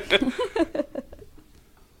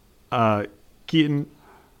 Keaton,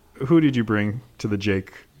 who did you bring to the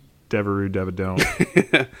Jake Devereaux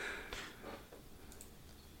Devedome?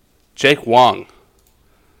 Jake Wong.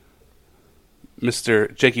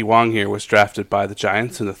 Mr. Jakey Wong here was drafted by the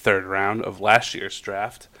Giants in the 3rd round of last year's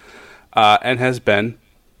draft, and has been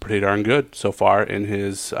pretty darn good so far in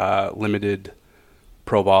his limited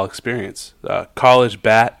pro ball experience. College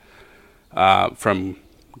bat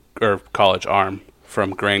college arm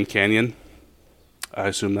from Grand Canyon. I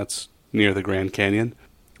assume that's near the Grand Canyon.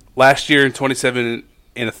 Last year in 27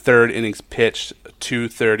 and a third innings pitched,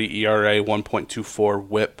 2.30 ERA, 1.24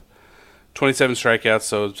 WHIP, 27 strikeouts,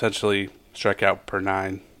 so essentially strikeout per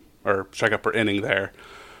inning there.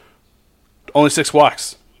 Only 6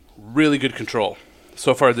 walks. Really good control.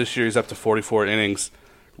 So far this year he's up to 44 innings.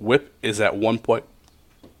 WHIP is at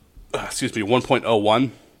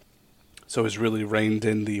 1.01. So he's really reined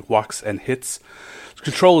in the walks and hits. His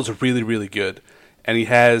control is really, really good. And he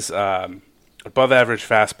has above average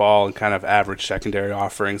fastball and kind of average secondary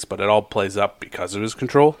offerings, but it all plays up because of his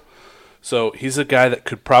control. So he's a guy that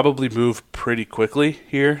could probably move pretty quickly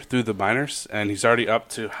here through the minors, and he's already up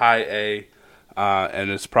to high A,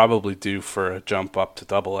 and is probably due for a jump up to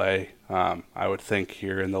double A, I would think,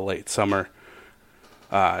 here in the late summer,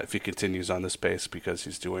 if he continues on this pace, because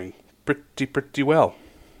he's doing pretty well.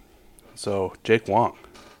 So Jake Wong,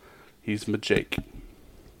 he's my Jake.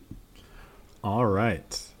 All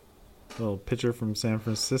right. Little pitcher from San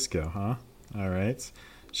Francisco, huh? All right.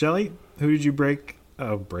 Shelley, who did you break?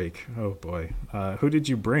 Oh boy. Who did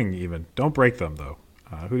you bring even? Don't break them, though.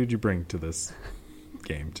 Who did you bring to this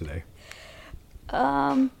game today?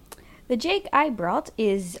 The Jake I brought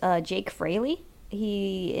is Jake Fraley.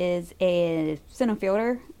 He is a center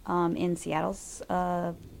fielder in Seattle's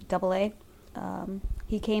Double-A.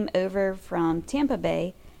 He came over from Tampa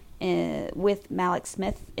Bay with Malik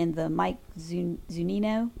Smith in the Mike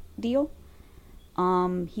Zunino deal.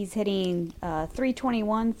 He's hitting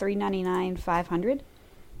 321, 399, 500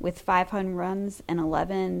 with 5 home runs and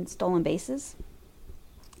 11 stolen bases.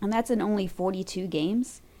 And that's in only 42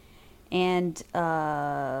 games. And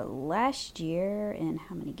last year, in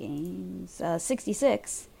how many games?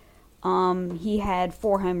 66. He had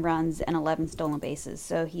 4 home runs and 11 stolen bases.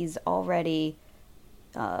 So he's already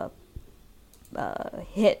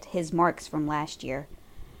hit his marks from last year.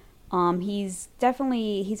 He's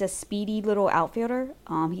a speedy little outfielder.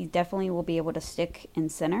 He definitely will be able to stick in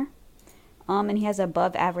center. And he has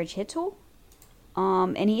above average hit tool.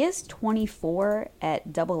 And he is 24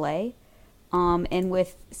 at Double-A. And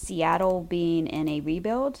with Seattle being in a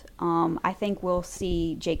rebuild, I think we'll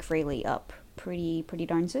see Jake Fraley up pretty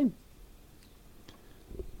darn soon.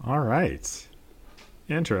 All right.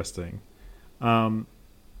 Interesting. The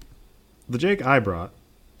Jake I brought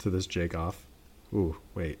to this Jake off. Ooh,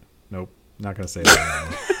 wait. Nope. Not going to say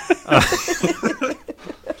that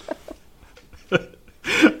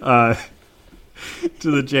anymore.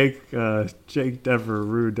 To the Jake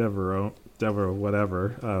Devereaux,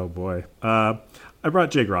 whatever. Oh, boy. I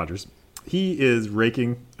brought Jake Rogers. He is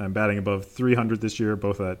raking and batting above 300 this year,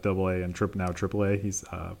 both at Double-A and now Triple-A. He's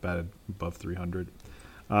batted above 300.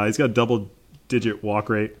 He's got a double-digit walk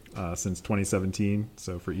rate since 2017.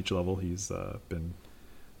 So for each level, he's been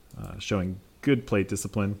showing good plate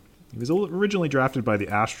discipline. He was originally drafted by the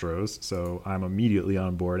Astros, so I'm immediately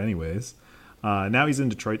on board anyways. Now he's in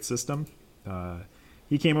Detroit's system.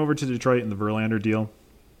 He came over to Detroit in the Verlander deal.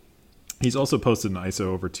 He's also posted an ISO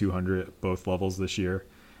over 200 at both levels this year.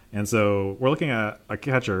 And so we're looking at a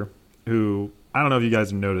catcher who, I don't know if you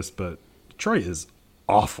guys have noticed, but Detroit is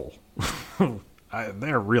awful.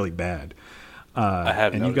 They're really bad. I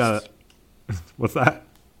have noticed. You got what's that?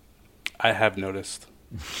 I have noticed.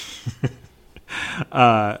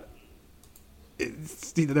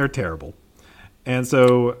 They're terrible. And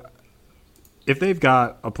so if they've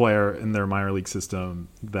got a player in their minor league system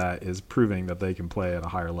that is proving that they can play at a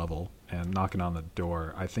higher level and knocking on the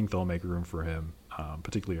door, I think they'll make room for him,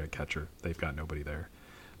 particularly at catcher. They've got nobody there.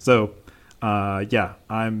 So, yeah,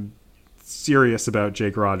 I'm serious about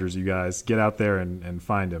Jake Rogers, you guys. Get out there and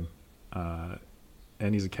find him.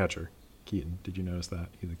 And he's a catcher. Keaton, did you notice that?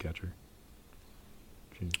 He's a catcher.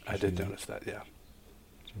 I did notice that, yeah.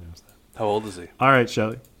 Did you notice that? How old is he? All right,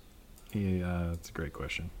 Shelly. That's a great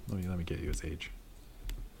question. Let me get you his age.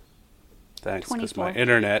 Thanks, because 24. my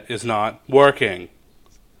internet is not working.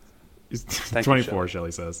 He's Thank 24, you,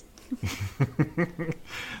 Shelly says.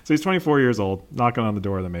 So he's 24 years old, knocking on the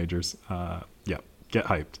door of the majors. Yeah, get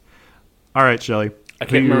hyped. All right, Shelly. I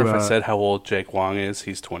can't remember if I said how old Jake Wong is.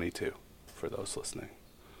 He's 22, for those listening.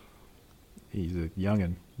 He's a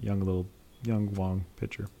young Wong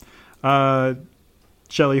pitcher.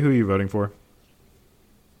 Shelly, who are you voting for?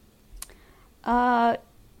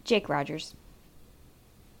 Jake Rogers.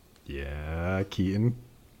 Yeah, Keaton.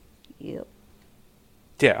 Yep.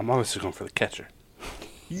 Yeah, I'm obviously going for the catcher.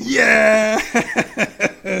 Yes!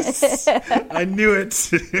 I knew it.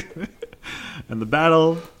 And the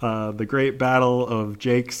battle, the great battle of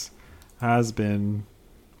Jakes, has been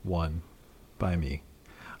won by me.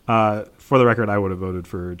 For the record, I would have voted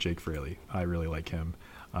for Jake Fraley. I really like him.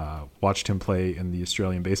 Watched him play in the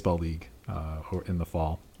Australian Baseball League in the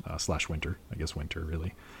fall / winter. I guess winter,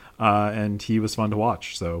 really. And he was fun to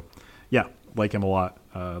watch. So, yeah, like him a lot.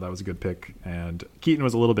 That was a good pick. And Keaton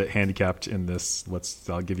was a little bit handicapped in this.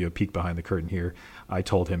 I'll give you a peek behind the curtain here. I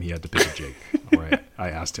told him he had to pick a Jake. All right,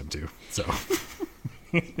 I asked him to. So,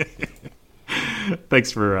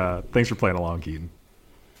 thanks for playing along, Keaton.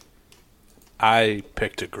 I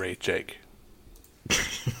picked a great Jake.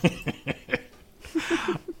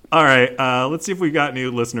 All right, let's see if we got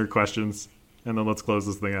new listener questions, and then let's close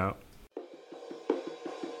this thing out.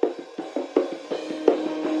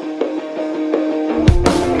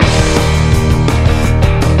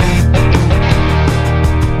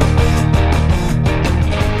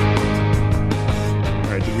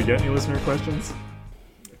 All right, did we get any listener questions?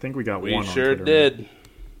 I think we got one. We sure Twitter. did.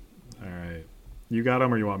 All right. You got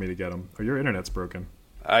them or you want me to get them? Oh, your internet's broken.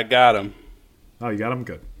 I got him. Oh, you got them?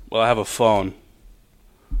 Good. Well, I have a phone.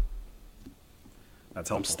 That's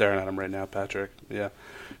helpful. I'm staring at him right now, Patrick. Yeah.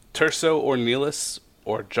 Terso Ornelas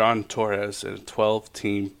or John Torres in a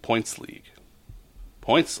 12-team points league.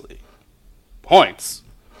 Points league? Points!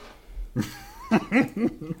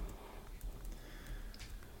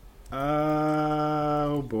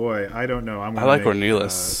 Oh, boy. I don't know. I like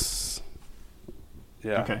Ornelas.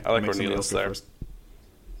 Yeah, okay. I like Ornelas there. First.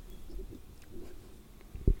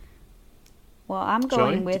 Well, I'm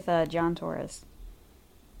going with John Torres.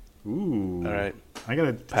 Ooh. All right. I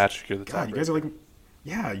gotta. Patrick, you're the God, you guys are like.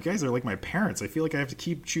 Yeah, you guys are like my parents. I feel like I have to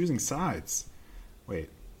keep choosing sides. Wait,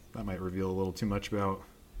 that might reveal a little too much about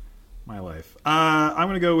my life. I'm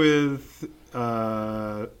gonna go with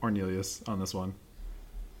Ornelas on this one.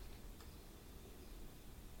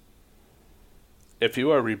 If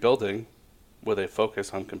you are rebuilding with a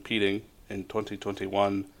focus on competing in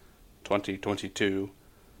 2021-2022,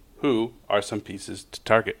 who are some pieces to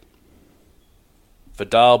target?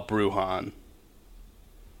 Vidal Brujan.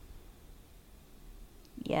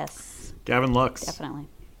 Yes. Gavin Lux. Definitely.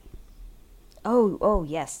 Oh,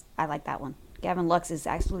 yes. I like that one. Gavin Lux is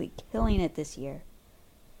absolutely killing it this year.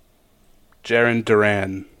 Jarren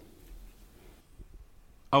Duran.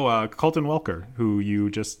 Oh, Colton Welker, who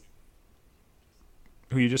you just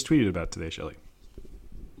tweeted about today, Shelley.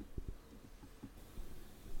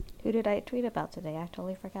 Who did I tweet about today? I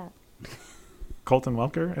totally forgot. Colton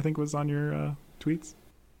Welker, I think, was on your tweets.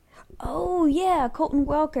 Oh, yeah, Colton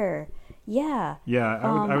Welker. Yeah. Yeah,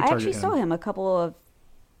 I would I actually him. saw him a couple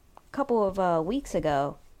of weeks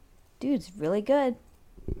ago. Dude's really good.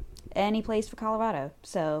 And he plays for Colorado.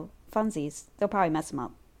 So, funsies. They'll probably mess him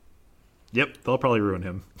up. Yep, they'll probably ruin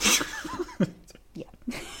him. Yeah.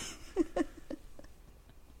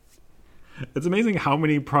 It's amazing how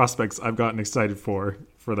many prospects I've gotten excited for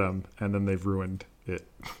them, and then they've ruined it.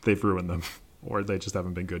 They've ruined them, or they just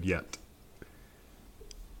haven't been good yet.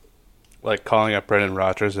 Like calling up Brendan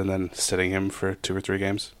Rodgers and then sitting him for 2 or 3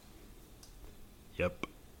 games? Yep.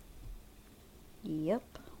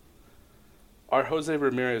 Are Jose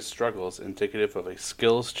Ramirez struggles indicative of a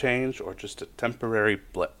skills change or just a temporary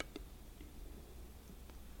blip?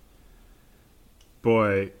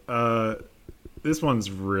 Boy, this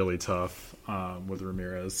one's really tough with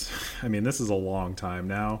Ramirez. I mean, this is a long time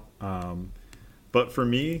now. But for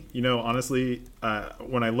me, honestly,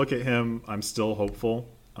 when I look at him, I'm still hopeful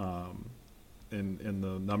in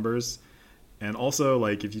the numbers. And also,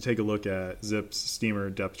 like, if you take a look at Zip's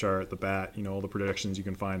Steamer depth chart, the bat, all the predictions you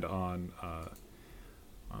can find on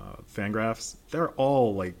Fangraphs, they're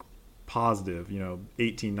all, like, positive,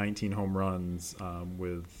 18, 19 home runs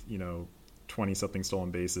with, 20-something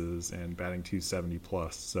stolen bases and batting 270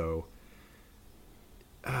 plus. So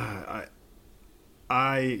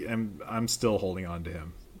I'm still holding on to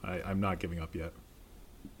him. I'm not giving up yet.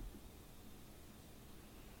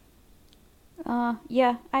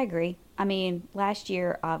 Yeah, I agree. I mean, last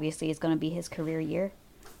year obviously is going to be his career year,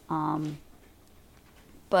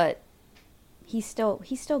 but he's still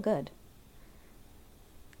good.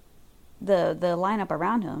 The lineup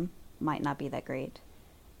around him might not be that great.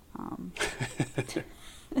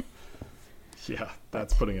 Yeah,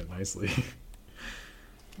 that's putting it nicely.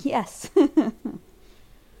 Yes.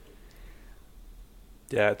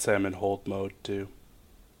 Yeah, I'd say I'm in hold mode too.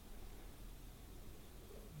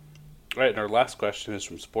 All right, and our last question is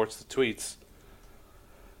from Sports the Tweets.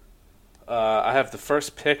 I have the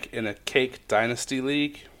first pick in a cake dynasty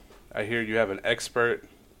league. I hear you have an expert.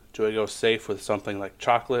 Do I go safe with something like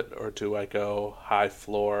chocolate, or do I go high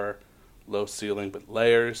floor, low ceiling but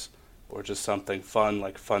layers, or just something fun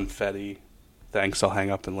like funfetti? Thanks, I'll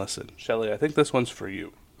hang up and listen. Shelly, I think this one's for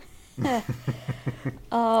you.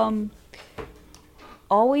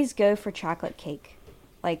 Always go for chocolate cake.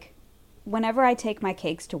 Like, whenever I take my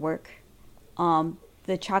cakes to work,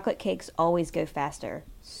 the chocolate cakes always go faster.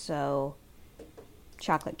 So,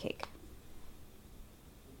 chocolate cake.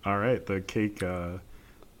 All right, the cake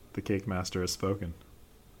master has spoken.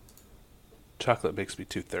 Chocolate makes me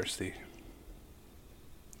too thirsty.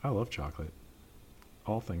 I love chocolate.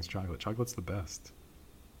 All things chocolate. Chocolate's the best.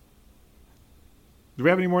 Do we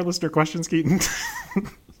have any more listener questions, Keaton?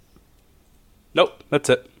 Nope, that's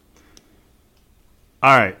it.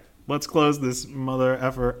 All right, let's close this mother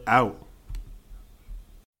effer out.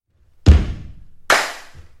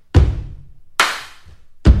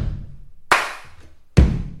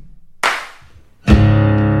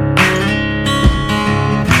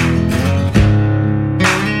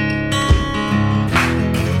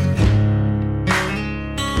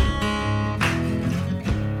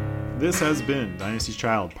 This has been Dynasty's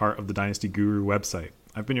Child, part of the Dynasty Guru website.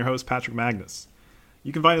 I've been your host, Patrick Magnus.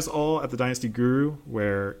 You can find us all at the Dynasty Guru,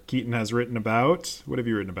 where Keaton has written about... What have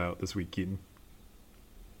you written about this week, Keaton?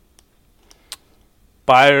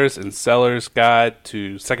 Buyers and sellers guide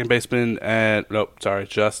to second baseman and... Nope, sorry,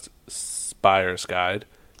 just buyer's guide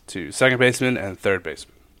to second baseman and third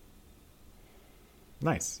baseman.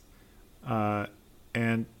 Nice.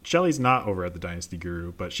 And Shelly's not over at the Dynasty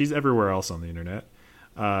Guru, but she's everywhere else on the internet.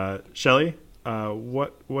 Shelly,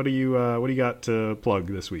 what do you got to plug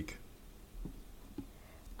this week?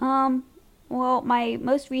 Well, my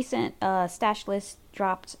most recent stash list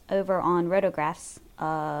dropped over on Rotographs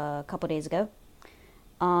a couple days ago.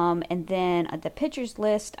 And then the pitchers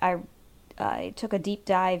list, I took a deep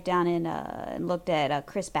dive down in and looked at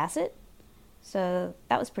Chris Bassett. So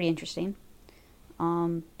that was pretty interesting.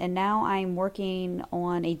 And now I'm working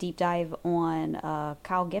on a deep dive on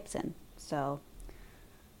Kyle Gibson. So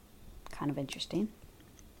kind of interesting.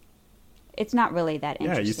 It's not really that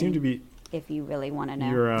interesting. Yeah, you seem to be... If you really want to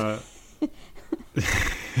know.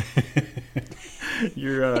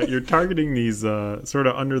 You're targeting these sort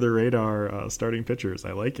of under the radar starting pitchers.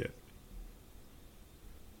 I like it.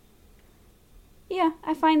 Yeah,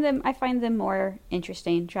 I find them more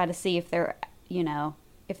interesting. Try to see if they're,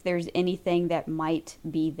 if there's anything that might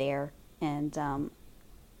be there. And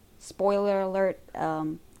spoiler alert,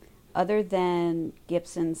 other than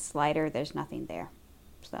Gibson's slider, there's nothing there.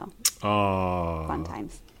 So fun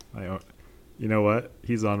times. You know what?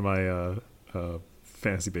 He's on my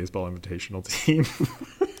fantasy baseball invitational team.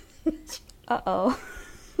 Uh-oh.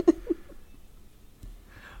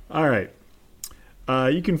 All right.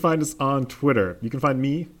 You can find us on Twitter. You can find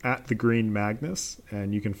me at The Green Magnus,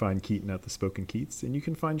 and you can find Keaton at The Spoken Keats, and you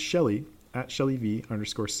can find Shelly at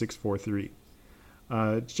ShellyV_643.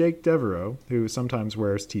 Jake Devereaux, who sometimes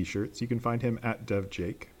wears T-shirts, you can find him at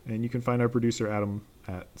DevJake, and you can find our producer Adam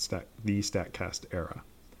at the Statcast Era.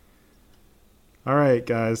 All right,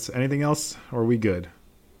 guys. Anything else, or are we good?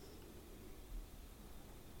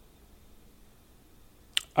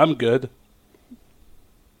 I'm good.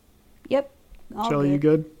 Yep. Shelly, you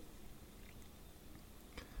good?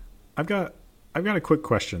 I've got a quick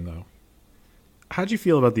question though. How'd you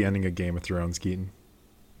feel about the ending of Game of Thrones, Keaton?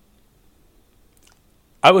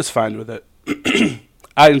 I was fine with it.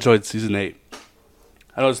 I enjoyed season 8.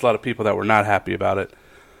 I know there's a lot of people that were not happy about it,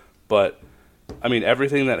 but I mean,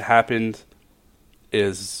 everything that happened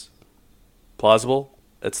is plausible.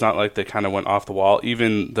 It's not like they kind of went off the wall.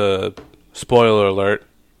 Even the spoiler alert,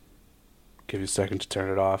 give you a second to turn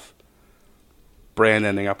it off, Bran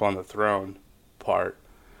ending up on the throne part,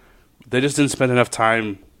 they just didn't spend enough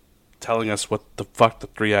time telling us what the fuck the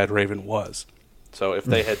three-eyed raven was. So if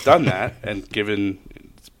they had done that and given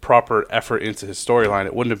proper effort into his storyline,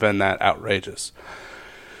 it wouldn't have been that outrageous.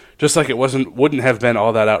 Just like it wouldn't have been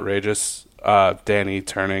all that outrageous, Danny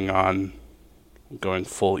turning on, going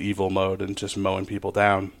full evil mode and just mowing people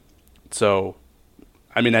down. So,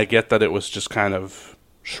 I mean, I get that it was just kind of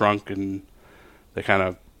shrunk and they kind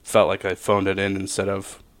of felt like I phoned it in instead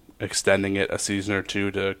of extending it a season or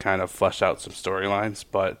two to kind of flesh out some storylines.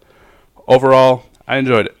 But overall, I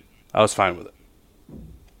enjoyed it. I was fine with it.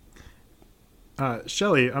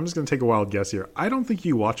 Shelly, I'm just going to take a wild guess here. I don't think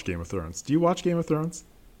you watch Game of Thrones. Do you watch Game of Thrones?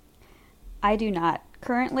 I do not.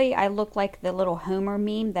 Currently, I look like the little Homer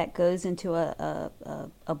meme that goes into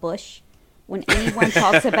a bush. When anyone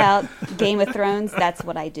talks about Game of Thrones, that's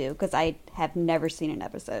what I do, because I have never seen an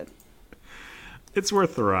episode. It's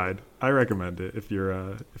worth the ride. I recommend it if you're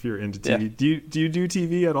into TV. Yeah. Do you do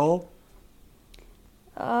TV at all?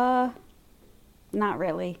 Not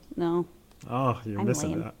really. No. Oh, you're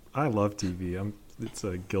missing that. I love TV. It's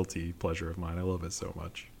a guilty pleasure of mine. I love it so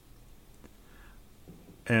much.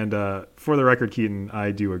 And for the record, Keaton,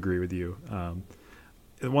 I do agree with you.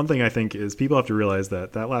 One thing I think is people have to realize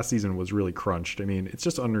that last season was really crunched. I mean, it's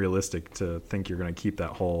just unrealistic to think you're going to keep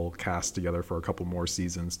that whole cast together for a couple more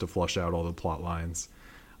seasons to flush out all the plot lines.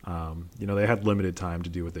 They had limited time to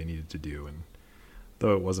do what they needed to do, and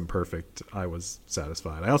though it wasn't perfect, I was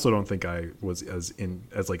satisfied. I also don't think I was as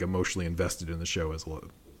emotionally invested in the show as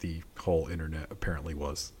the whole internet apparently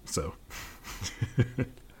was. So,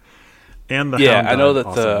 and I know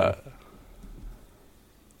that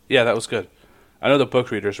that was good. I know the book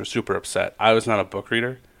readers were super upset. I was not a book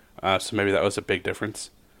reader, so maybe that was a big difference.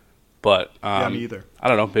 But me either. I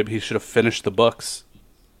don't know. Maybe he should have finished the books.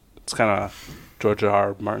 It's kind of George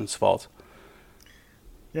R. Martin's fault.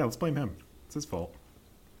 Yeah, let's blame him. It's his fault.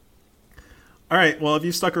 All right. Well, if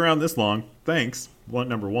you stuck around this long, thanks.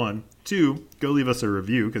 Number one. 2, go leave us a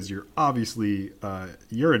review because you're obviously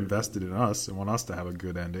you're invested in us and want us to have a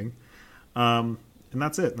good ending. And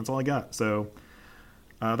that's it. That's all I got. So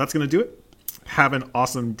that's going to do it. Have an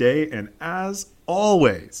awesome day, and as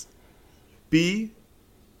always, be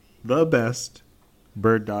the best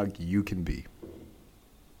bird dog you can be.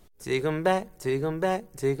 Take 'em back, take 'em back,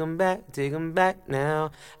 take 'em back, take 'em back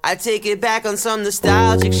now. I take it back on some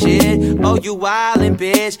nostalgic shit. Oh, you wildin'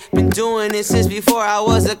 bitch. Been doing it since before I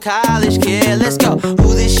was a college kid. Let's go.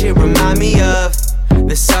 Ooh, this shit remind me of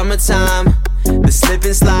the summertime, the slip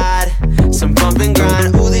and slide, some bump and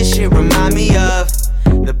grind. Ooh, this shit remind me of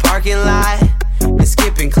the parking lot and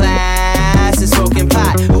skipping class and smoking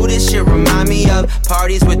pot. Ooh, this shit remind me of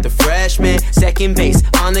parties with the freshmen, second base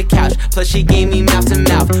on the couch, plus she gave me mouth to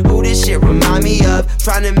mouth. Ooh, this shit remind me of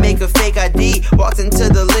trying to make a fake ID. Walked into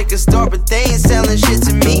the liquor store, but they ain't selling shit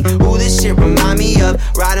to me. Ooh, this shit remind me of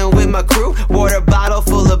riding with my crew, water bottle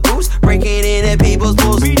full of booze, breaking in at people's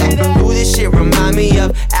pools. Ooh, this shit remind me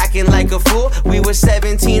of acting like a fool. We were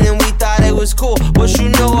 17 and we thought it was cool. What you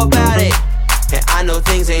know about it? And I know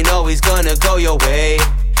things ain't always gonna go your way,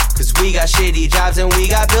 cause we got shitty jobs and we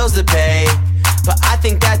got bills to pay. But I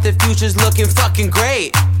think that the future's looking fucking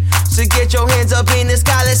great. So get your hands up in the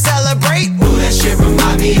sky, let's celebrate. Ooh, that shit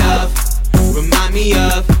remind me of, remind me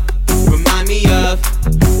of, remind me of,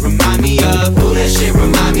 remind me of. Ooh, that shit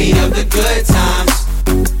remind me of the good times.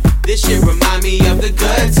 This shit remind me of the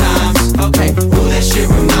good times. Okay, ooh, that shit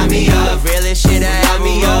remind me of really shit I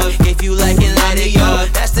me of. If you like it, let it go.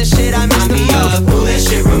 That's the shit I miss me of. Ooh, that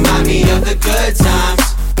shit remind me of the good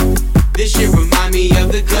times. This shit remind me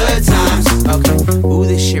of the good times. Okay, ooh,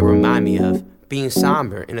 this shit remind me of being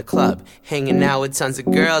somber in a club, hanging out with tons of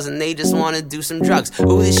girls and they just wanna do some drugs.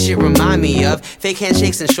 Ooh, this shit remind me of fake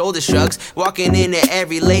handshakes and shoulder shrugs, walking into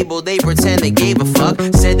every label, they pretend they gave a fuck.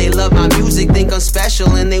 Said they love my music, think I'm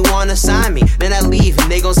special and they wanna sign me. Then I leave and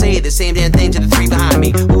they gon' say the same damn thing to the 3 behind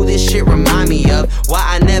me. Ooh, this shit remind me of why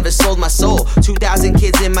I never sold my soul. 2,000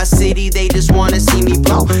 kids in my city, they just wanna see me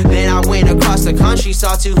blow. Then I went across the country,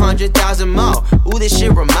 saw 200,000 more. Ooh, this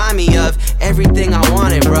shit remind me of everything I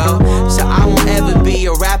wanted, bro. So I won't ever be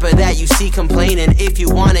a rapper that you see complaining. If you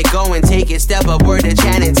want it, go and take it. Step up, word to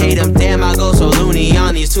Channing Tatum. Damn, I go so loony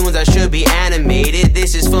on these tunes, I should be animated.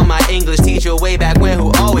 This is for my English teacher way back when,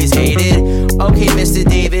 who always hated. Okay, Mr.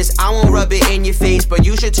 Davis, I won't rub it in your face, but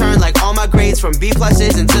you should turn like all my grades from B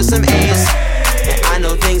pluses into some A's. And I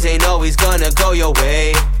know things ain't always gonna go your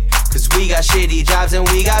way, cause we got shitty jobs and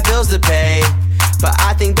we got bills to pay. But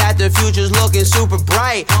I think that the future's looking super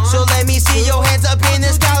bright. So let me see your hands up in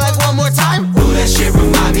the sky like one more time. Ooh, that shit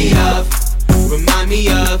remind me of, remind me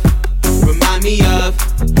of, remind me of,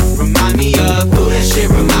 remind me of. Ooh, that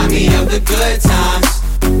shit remind me of the good times.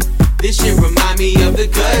 This shit remind me of the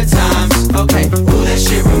good times. Okay, ooh, that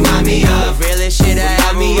shit remind me of really shit I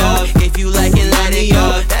have me of. If you like it, let it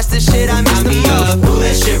go.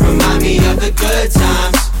 good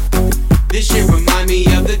times. This shit remind me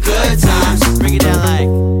of the good times. Bring it down like.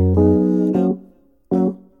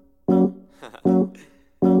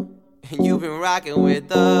 And you've been rocking with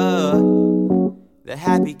the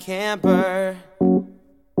happy camper.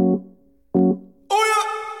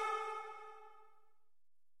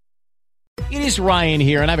 It is Ryan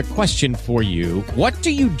here, and I have a question for you. What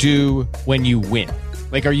do you do when you win?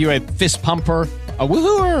 Like, are you a fist pumper, a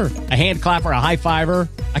woohooer, a hand clapper, a high fiver?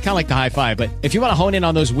 I kind of like the high five, but if you want to hone in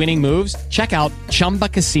on those winning moves, check out Chumba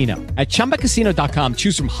Casino. At ChumbaCasino.com,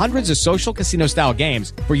 choose from hundreds of social casino-style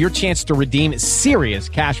games for your chance to redeem serious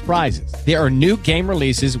cash prizes. There are new game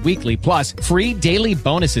releases weekly, plus free daily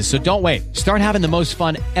bonuses, so don't wait. Start having the most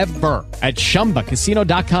fun ever at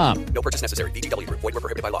ChumbaCasino.com. No purchase necessary. VGW Group. Void where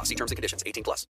prohibited by law. See terms and conditions. 18+.